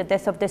discussing, the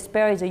death of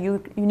despair is a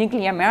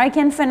uniquely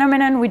American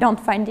phenomenon. We don't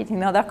find it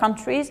in other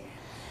countries.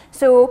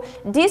 So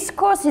this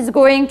course is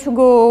going to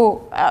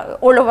go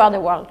all over the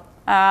world.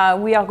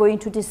 We are going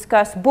to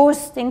discuss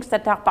both things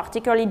that are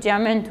particularly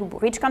German to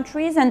rich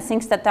countries and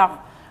things that are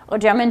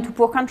German to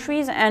poor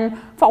countries, and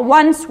for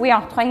once we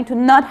are trying to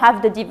not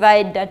have the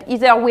divide that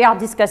either we are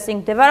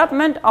discussing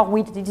development or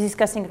we are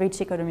discussing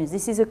rich economies.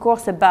 This is a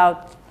course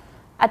about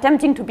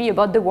attempting to be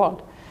about the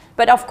world.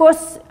 But of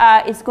course,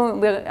 as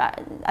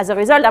a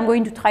result, I'm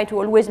going to try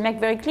to always make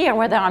very clear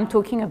whether I'm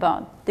talking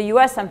about the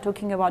US, I'm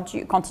talking about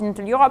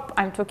continental Europe,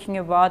 I'm talking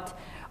about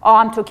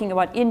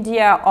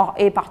India or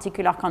a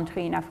particular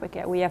country in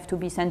Africa. We have to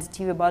be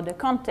sensitive about the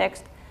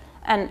context,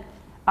 and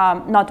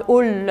not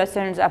all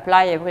lessons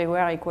apply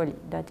everywhere equally.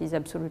 That is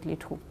absolutely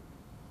true.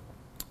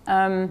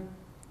 There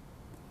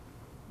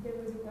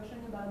was a question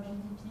about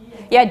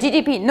GDP. Yeah,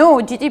 GDP. No,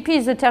 GDP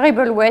is a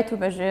terrible way to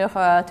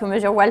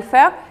measure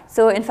welfare.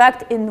 So in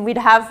fact,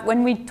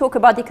 when we talk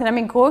about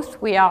economic growth,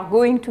 we are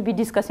going to be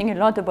discussing a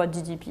lot about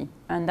GDP,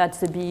 and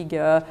that's a big.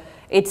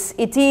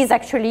 It is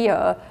actually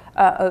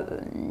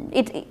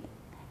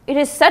it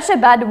is such a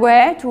bad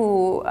way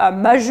to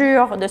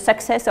measure the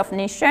success of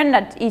nation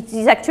that it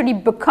is actually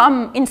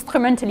become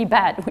instrumentally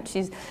bad, which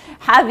is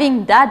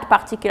having that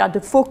particular,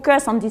 the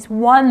focus on this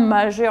one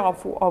measure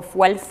of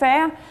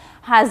welfare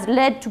has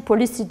led to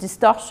policy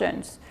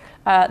distortions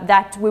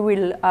that we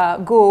will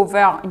go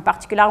over in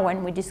particular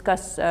when we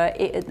discuss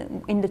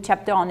in the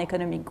chapter on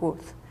economic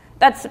growth.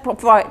 That's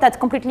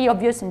completely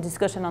obvious in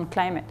discussion on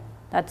climate,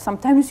 that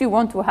sometimes you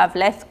want to have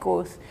less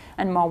growth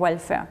and more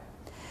welfare.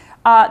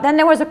 Then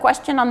there was a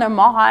question on the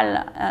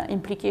moral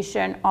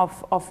implication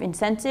of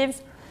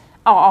incentives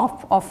or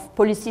of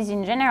policies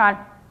in general.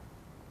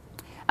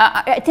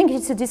 I think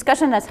it's a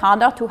discussion that's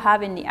harder to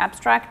have in the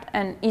abstract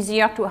and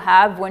easier to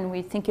have when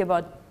we think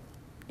about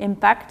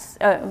impacts,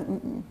 a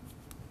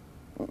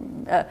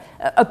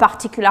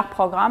particular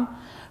program.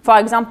 For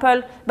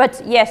example,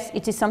 but yes,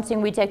 it is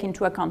something we take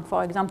into account.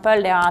 For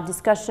example, there are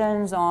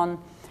discussions on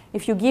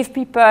if you give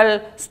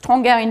people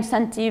stronger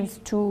incentives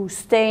to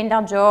stay in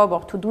their job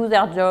or to do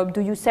their job,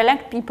 do you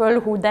select people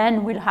who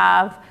then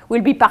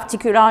will be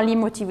particularly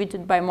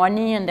motivated by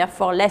money and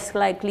therefore less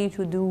likely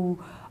to do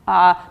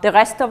the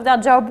rest of their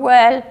job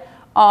well?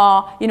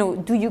 Or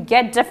do you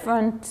get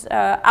different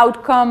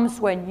outcomes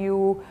when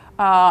you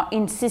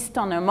insist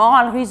on a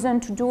moral reason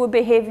to do a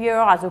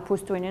behavior as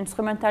opposed to an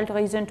instrumental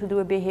reason to do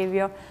a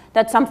behavior?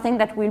 That's something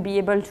that we'll be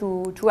able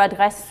to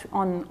address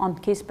on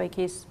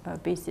case-by-case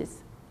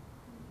basis.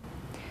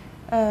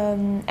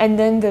 And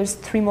then there's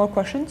 3 more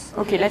questions.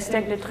 Okay, let's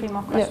take the 3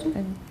 more questions.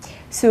 Yeah.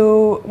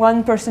 So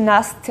one person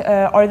asked,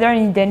 are there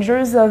any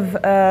dangers of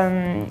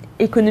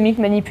economic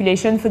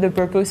manipulation for the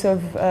purpose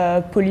of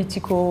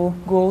political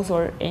goals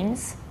or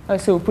aims?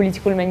 So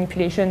political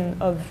manipulation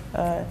of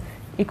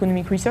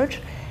economic research.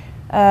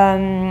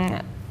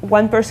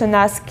 One person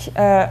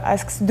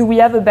asks, do we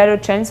have a better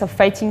chance of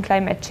fighting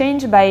climate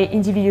change by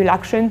individual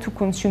action to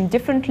consume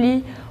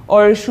differently,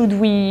 or should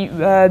we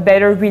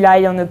better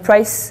rely on the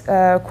price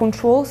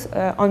controls,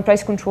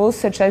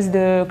 such as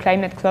the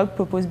climate club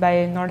proposed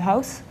by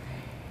Nordhaus?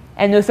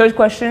 And the third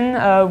question,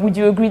 would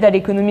you agree that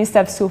economists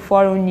have so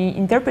far only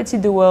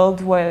interpreted the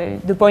world while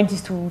the point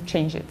is to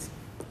change it?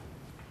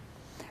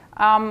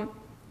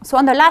 So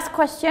on the last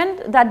question,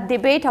 that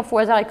debate of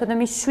whether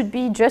economists should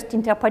be just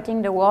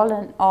interpreting the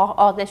world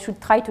or they should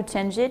try to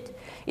change it,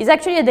 is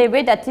actually a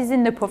debate that is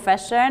in the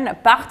profession. A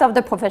part of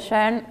the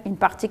profession, in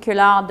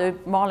particular,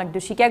 more like the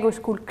Chicago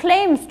School,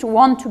 claims to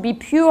want to be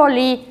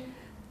purely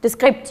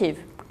descriptive,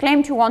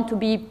 claim to want to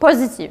be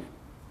positive,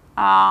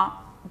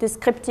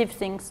 descriptive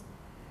things.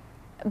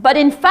 But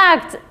in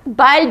fact,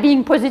 by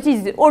being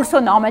positive is also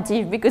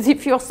normative, because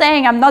if you're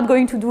saying I'm not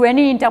going to do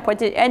any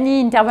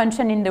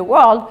intervention in the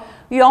world,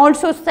 you're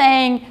also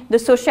saying the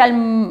social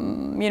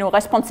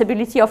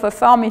responsibility of a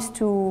firm is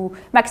to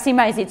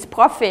maximize its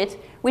profit,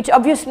 which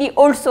obviously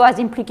also has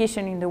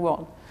implication in the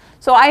world.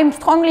 So I'm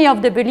strongly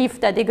of the belief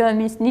that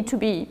economists need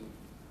to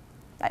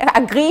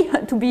agree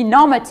to be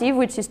normative,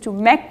 which is to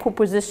make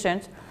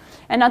propositions.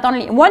 And not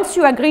only, once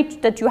you agree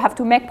that you have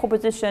to make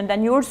propositions,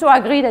 then you also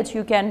agree that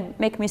you can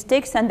make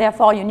mistakes, and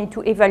therefore you need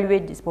to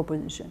evaluate this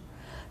proposition.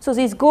 So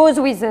this goes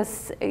with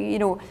this,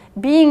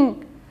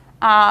 being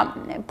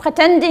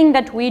pretending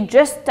that we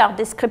just are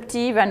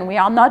descriptive and we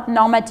are not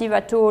normative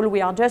at all,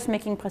 we are just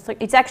making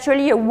prescription. It's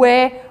actually a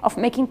way of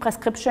making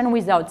prescription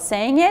without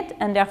saying it,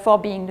 and therefore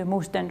being the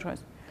most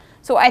dangerous.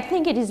 So I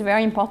think it is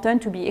very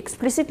important to be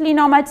explicitly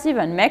normative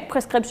and make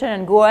prescription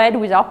and go ahead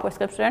with our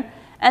prescription,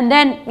 and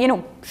then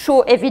show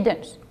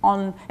evidence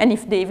on, and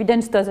if the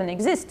evidence doesn't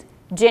exist,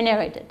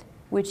 generate it,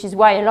 which is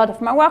why a lot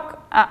of my work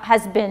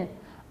has been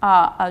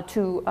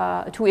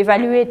to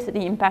evaluate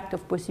the impact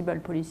of possible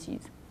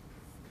policies.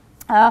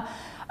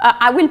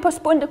 I will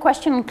postpone the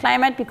question on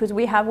climate because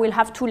we'll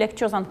have 2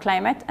 lectures on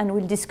climate, and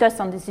we'll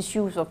discuss on these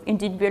issues of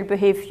individual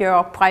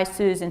behavior,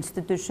 prices,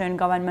 institution,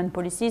 government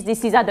policies.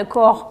 This is at the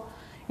core,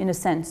 in a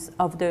sense,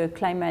 of the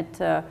climate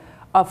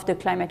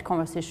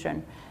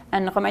conversation.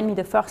 And remind me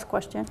the first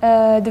question.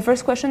 The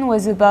first question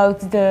was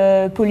about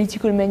the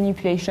political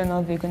manipulation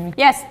of economic.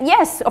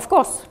 Yes, of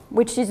course.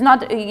 Which is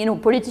not,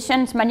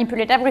 politicians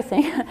manipulate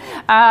everything,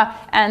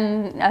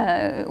 and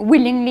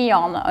willingly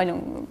or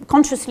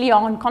consciously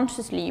or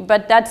unconsciously.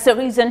 But that's a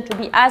reason to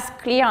be as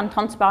clear and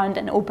transparent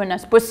and open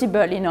as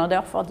possible in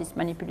order for this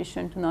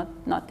manipulation to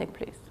not take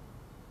place.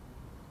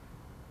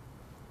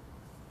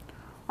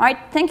 All right.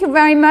 Thank you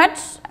very much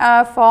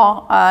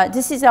for.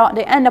 This is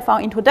the end of our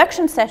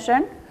introduction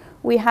session.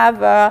 We have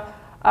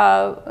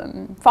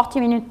 40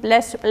 minutes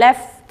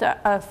left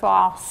for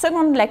our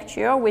second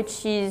lecture,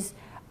 which is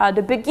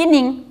the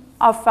beginning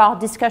of our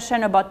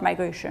discussion about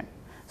migration.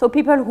 So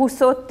people who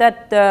thought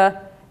that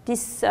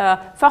this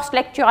first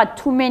lecture had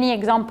too many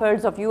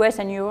examples of US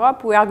and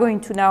Europe, we are going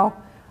to now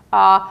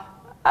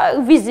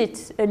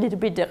visit a little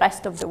bit the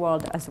rest of the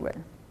world as well.